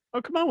go,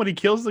 oh, come on. When he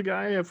kills the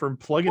guy from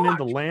plugging in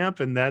the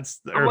lamp and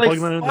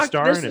plugging in the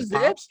star and it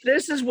pops.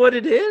 This is what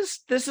it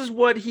is. This is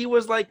what he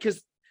was like. And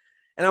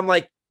I'm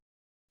like,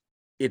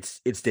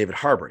 it's David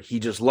Harbour. He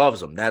just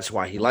loves him. That's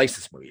why he likes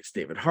this movie. It's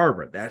David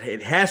Harbour. That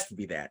it has to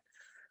be that.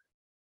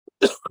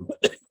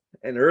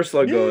 And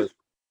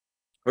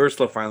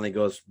Ursula finally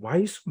goes, why are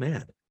you so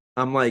mad?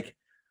 I'm like,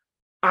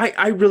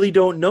 I really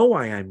don't know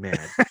why I'm mad,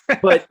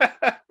 but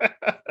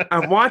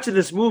I'm watching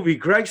this movie.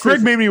 Greg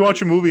made me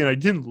watch a movie and I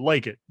didn't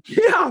like it.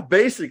 Yeah,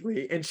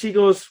 basically. And she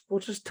goes, well,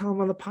 just tell him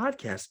on the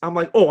podcast. I'm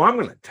like, oh, I'm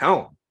going to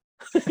tell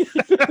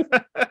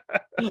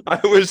him. I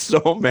was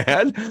so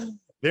mad.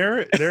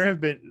 There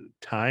have been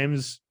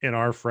times in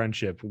our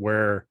friendship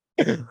where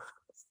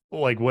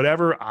like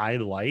whatever I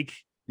like,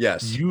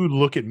 yes, you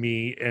look at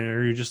me and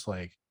you're just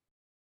like,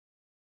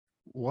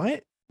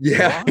 what?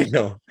 Yeah, I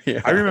know.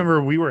 Yeah. I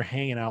remember we were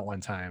hanging out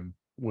one time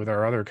with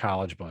our other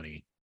college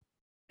buddy,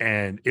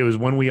 and it was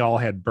when we all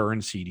had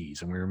burned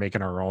CDs and we were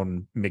making our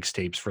own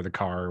mixtapes for the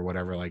car or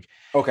whatever. Like,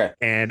 okay.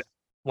 And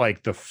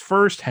like the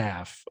first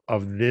half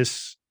of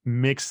this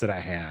mix that I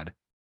had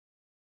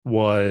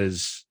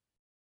was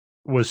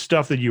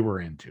stuff that you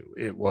were into.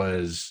 It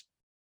was,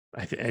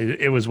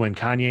 it was when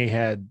Kanye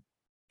had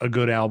a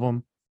good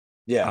album.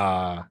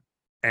 Yeah.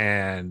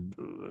 And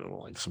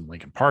like some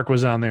Linkin Park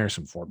was on there,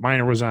 some Fort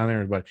Minor was on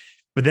there, but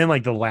then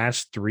like the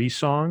last 3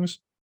 songs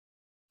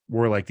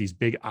were like these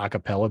big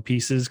acapella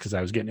pieces because I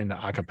was getting into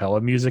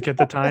acapella music at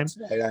the time.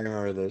 Right, I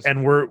remember this.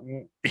 And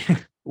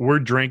we're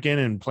drinking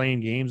and playing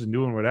games and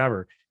doing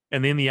whatever.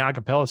 And then the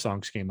acapella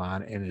songs came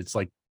on, and it's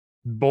like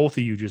both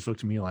of you just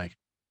looked at me like,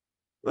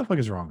 what the fuck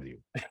is wrong with you?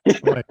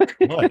 Like,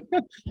 what?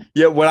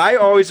 Yeah, what I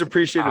always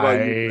appreciate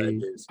about you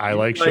is I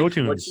like show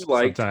tunes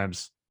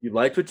sometimes. You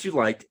liked what you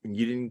liked, and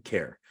you didn't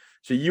care.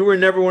 So you were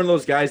never one of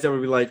those guys that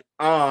would be like,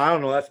 oh, I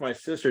don't know, that's my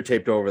sister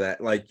taped over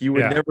that. Like, you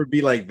would never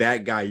be like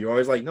that guy. You're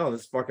always like, no,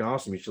 this is fucking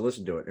awesome. You should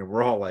listen to it. And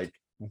we're all like,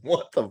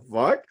 what the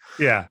fuck?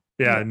 Yeah.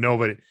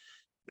 Nobody.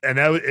 And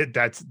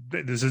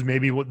this is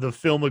maybe what the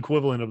film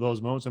equivalent of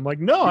those moments. I'm like,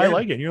 no, I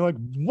like it. And you're like,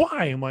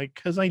 why? I'm like,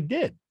 because I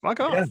did.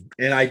 Fuck off.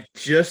 And I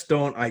just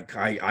don't.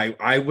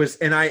 I was,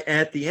 and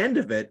at the end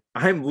of it,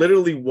 I'm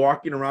literally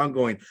walking around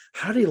going,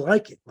 how did he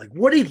like it? Like,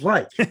 what did he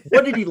like?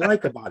 What did he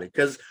like about it?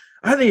 Because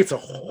I think it's a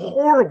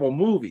horrible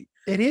movie.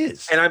 It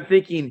is. And I'm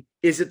thinking,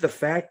 is it the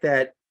fact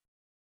that?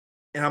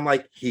 And I'm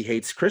like, he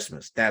hates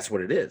Christmas. That's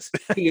what it is.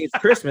 He hates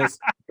Christmas.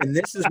 And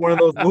this is one of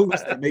those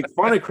movies that make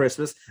fun of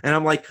Christmas. And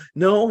I'm like,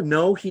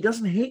 no, he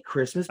doesn't hate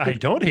Christmas. I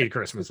don't hate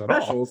Christmas at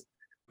all.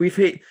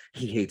 He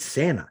hates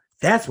Santa.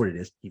 That's what it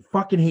is. He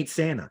fucking hates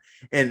Santa.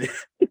 And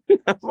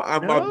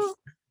No.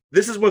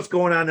 this is what's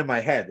going on in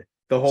my head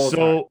the whole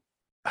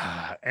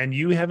time. And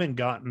you haven't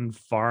gotten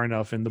far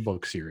enough in the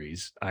book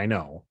series. I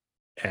know.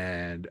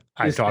 And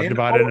I Is talked Santa,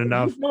 about it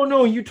enough.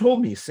 No, you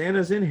told me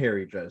Santa's in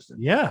Harry Dresden.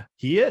 Yeah,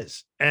 he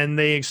is. And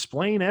they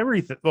explain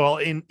everything. Well,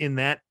 in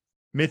that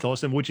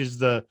mythos, and which is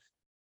the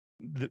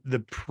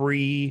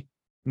pre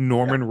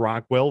Norman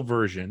Rockwell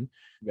version.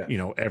 Yes. You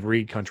know,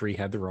 every country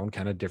had their own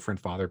kind of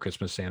different Father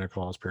Christmas, Santa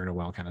Claus, Père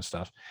Noël kind of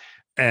stuff.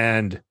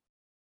 And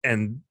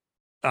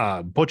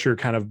Butcher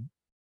kind of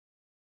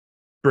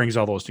brings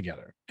all those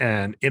together.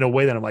 And in a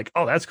way that I'm like,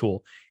 oh, that's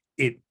cool.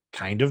 It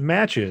kind of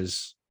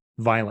matches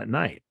Violent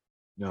Night.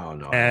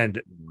 No.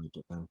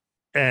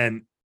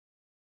 And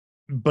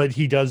but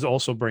he does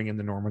also bring in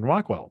the Norman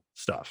Rockwell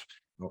stuff.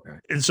 Okay.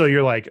 And so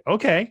you're like,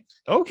 okay.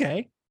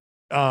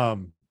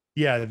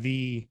 Yeah,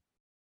 the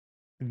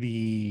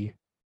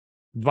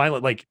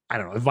Violent, like, I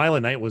don't know, if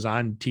Violent Night was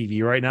on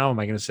TV right now, am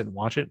I going to sit and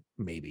watch it?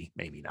 Maybe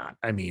not.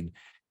 I mean,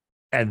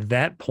 at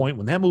that point,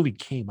 when that movie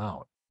came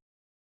out,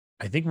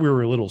 I think we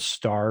were a little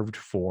starved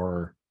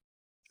for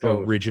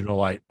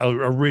original ideas.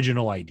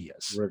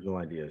 Original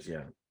ideas,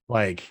 yeah.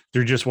 Like,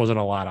 there just wasn't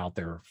a lot out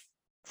there.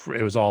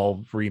 It was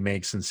all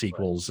remakes and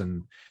sequels. Right.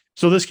 And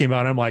so this came out,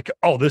 and I'm like,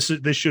 oh, this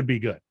should be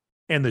good.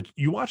 And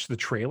you watch the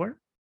trailer,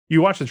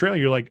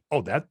 you're like,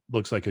 oh, that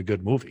looks like a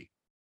good movie.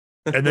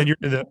 And then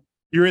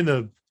you're in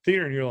the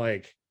theater, and you're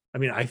like, I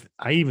mean,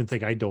 I even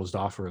think I dozed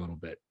off for a little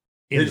bit.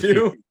 Did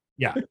you?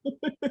 Yeah.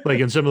 Like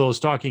in some of those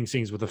talking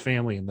scenes with the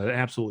family and the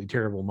absolutely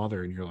terrible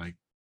mother, and you're like,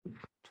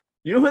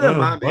 you know who that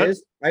mom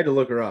is? I had to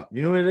look her up.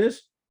 You know who it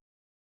is?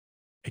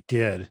 I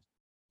did.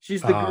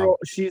 She's the girl.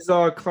 She's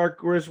Clark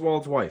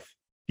Griswold's wife.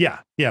 Yeah.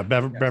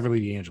 Beverly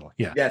D'Angelo.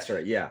 Yeah, that's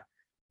right. Yeah.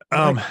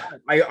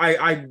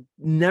 I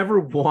never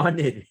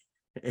wanted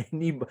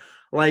any.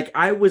 Like,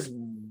 I was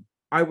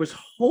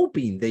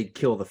hoping they'd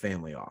kill the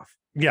family off.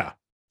 Yeah.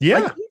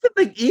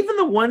 Like, even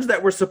the ones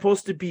that were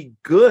supposed to be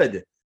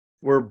good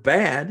were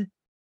bad,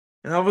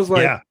 and I was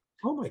like,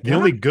 oh my god.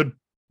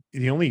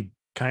 The only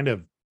kind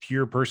of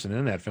pure person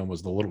in that film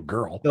was the little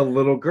girl.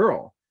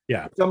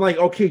 Yeah. So I'm like,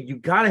 okay, you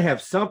got to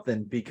have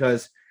something,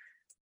 because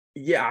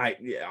I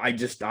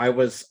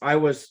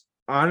was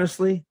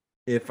honestly,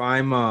 if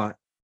I'm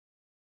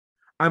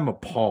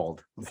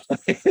appalled.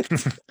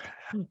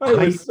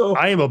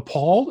 I am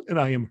appalled, and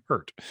I am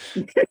hurt.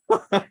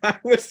 I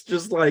was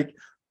just like,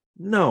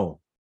 no.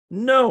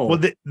 Well,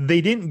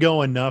 they didn't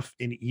go enough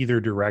in either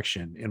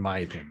direction, in my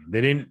opinion.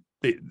 They didn't.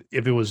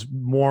 If it was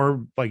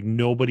more like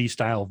nobody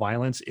style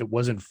violence, it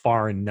wasn't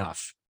far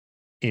enough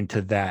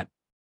into that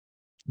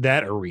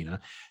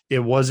arena. It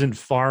wasn't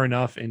far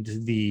enough into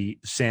the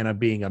Santa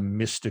being a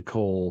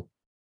mystical,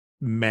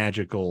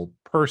 magical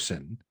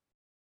person,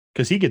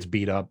 because he gets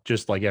beat up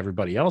just like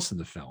everybody else in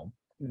the film.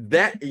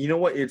 That, you know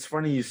what? It's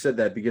funny you said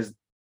that, because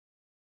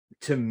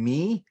to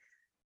me,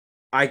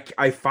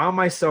 I found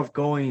myself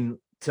going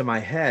to my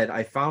head.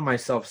 I found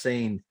myself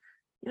saying,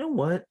 you know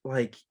what?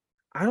 Like,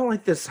 I don't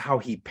like this, how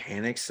he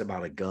panics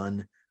about a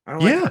gun. I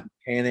don't like how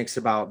he panics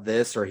about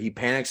this, or he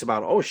panics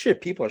about, oh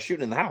shit, people are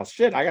shooting in the house.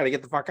 Shit, I got to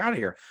get the fuck out of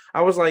here.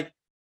 I was like,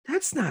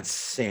 that's not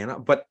Santa.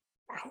 But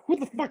who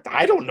the fuck?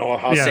 I don't know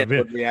how Santa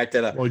would react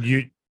to that.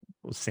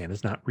 Well,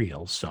 Santa's not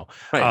real, so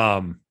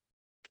right.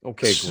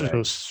 Okay,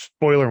 so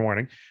spoiler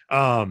warning.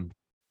 But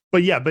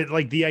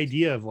like the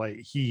idea of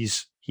like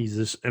he's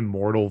this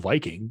immortal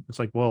Viking. It's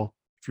like, well,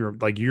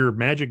 if you're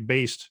magic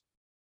based,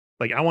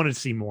 like, I wanted to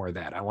see more of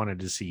that. I wanted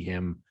to see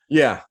him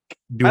doing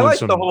like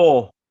some the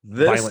whole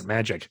violent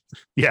magic.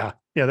 Yeah,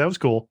 that was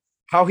cool.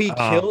 How he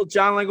killed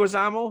John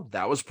Leguizamo,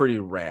 that was pretty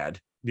rad.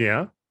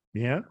 Yeah.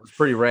 It was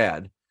pretty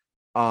rad.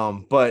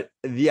 But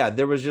yeah,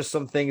 there was just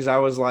some things I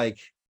was like,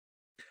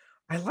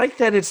 I like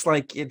that it's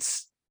like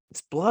it's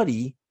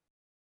bloody.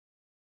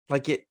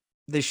 Like,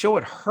 they show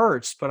it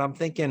hurts, but I'm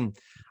thinking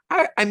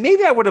I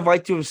maybe I would have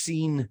liked to have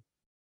seen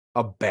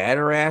a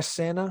badder ass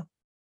Santa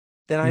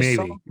than I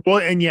saw. Well,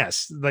 and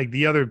yes, like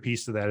the other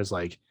piece of that is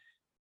like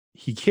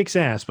he kicks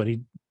ass, but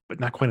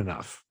not quite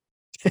enough.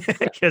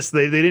 I guess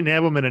they didn't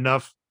have him in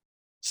enough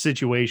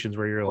situations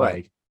where you're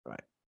right.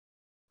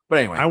 But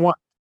anyway, I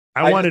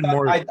wanted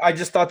more. I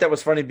just thought that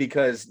was funny,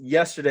 because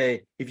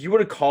yesterday, if you would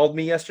have called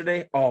me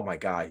yesterday, oh my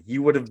god,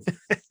 you would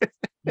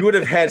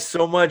have had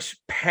so much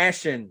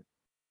passion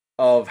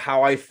of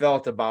how I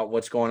felt about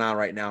what's going on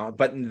right now.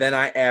 But then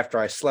after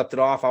I slept it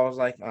off, I was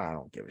like, oh, I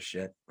don't give a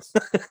shit.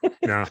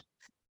 No.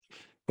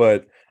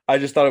 But I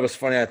just thought it was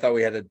funny. I thought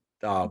we had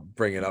to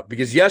bring it up,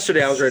 because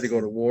yesterday I was ready to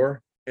go to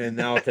war, and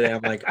now today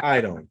I'm like,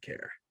 I don't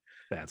care.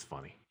 That's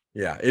funny.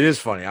 Yeah, it is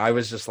funny. I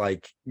was just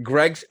like,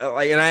 Greg's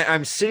like, and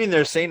I'm sitting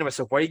there saying to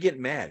myself, why are you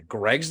getting mad?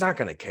 Greg's not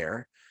going to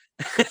care.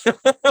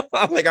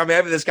 I'm like, I'm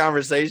having this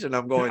conversation.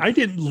 I'm going, I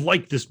didn't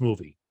like this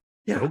movie.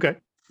 Yeah. Okay.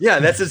 Yeah,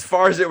 that's as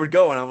far as it would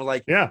go. And I was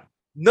like, yeah.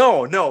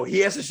 No, he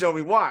has to show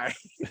me why.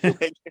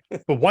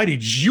 But why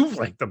did you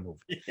like the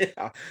movie?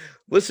 Yeah.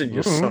 Listen,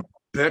 you son of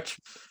a bitch.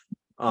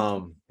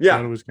 Yeah.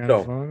 It was kind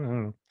of fun. I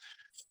don't know.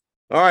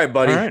 All right,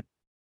 buddy. All right.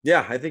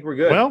 Yeah, I think we're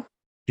good. Well,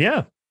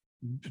 yeah.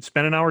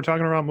 spend an hour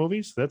talking about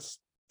movies. That's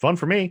fun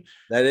for me.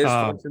 That is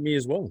fun for me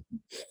as well.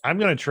 I'm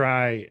gonna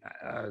try.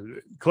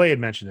 Clay had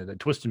mentioned it. That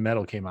Twisted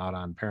Metal came out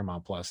on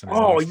Paramount Plus. And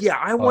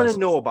I want to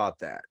know about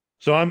that.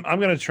 So I'm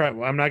gonna try.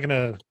 I'm not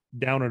gonna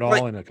down it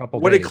all in a couple.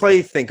 What did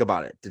Clay think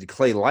about it? Did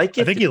Clay like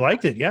it? I think he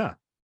liked it. Yeah,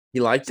 he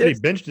liked it. He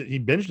binged it. He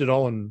binged it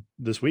all in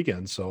this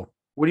weekend. So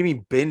what do you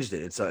mean binged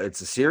it? It's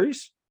a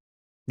series.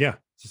 Yeah,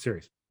 it's a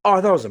series. Oh,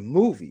 I thought it was a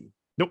movie.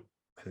 Nope,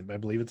 I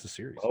believe it's a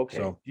series. Okay.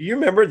 So do you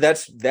remember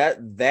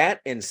that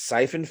and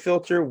Siphon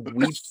Filter?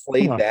 We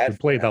played that. We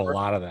played a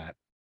lot of that.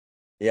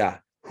 Yeah.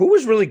 Who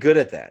was really good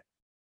at that?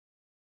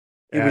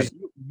 It was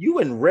you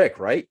and Rick,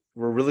 right?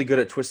 We're really good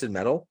at Twisted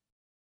Metal.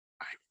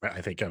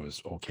 I think I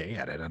was okay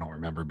at it. I don't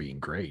remember being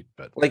great,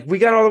 but like we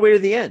got all the way to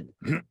the end.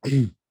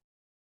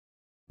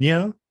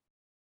 Yeah.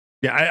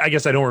 I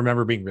guess I don't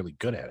remember being really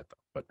good at it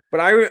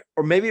though.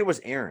 Or maybe it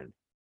was Aaron.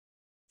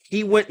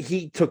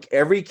 He took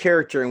every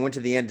character and went to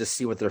the end to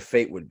see what their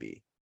fate would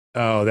be.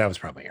 Oh, that was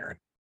probably Aaron.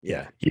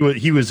 Yeah.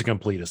 He was a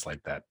completist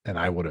like that. And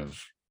I would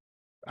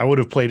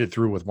have played it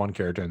through with one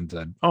character and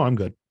said, "Oh, I'm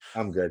good.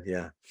 I'm good."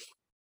 Yeah.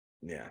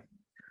 Yeah.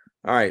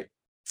 All right.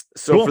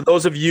 So for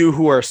those of you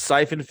who are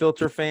Siphon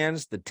Filter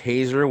fans, the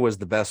taser was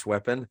the best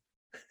weapon.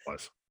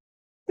 Was.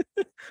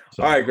 All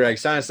right, Greg,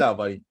 sign us out,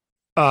 buddy.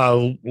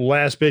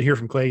 Last bit here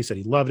from Clay. He said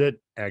he loved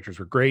it. Actors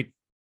were great.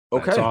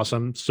 That's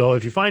awesome. So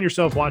if you find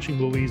yourself watching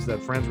movies that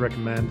friends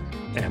recommend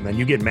and then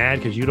you get mad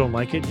because you don't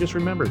like it, just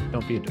remember,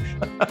 don't be a douche.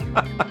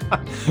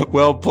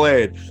 Well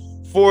played.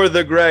 For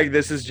the Greg,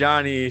 this is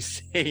Johnny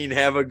saying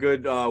have a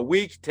good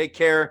week. Take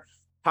care.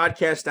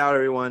 Podcast out,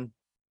 everyone.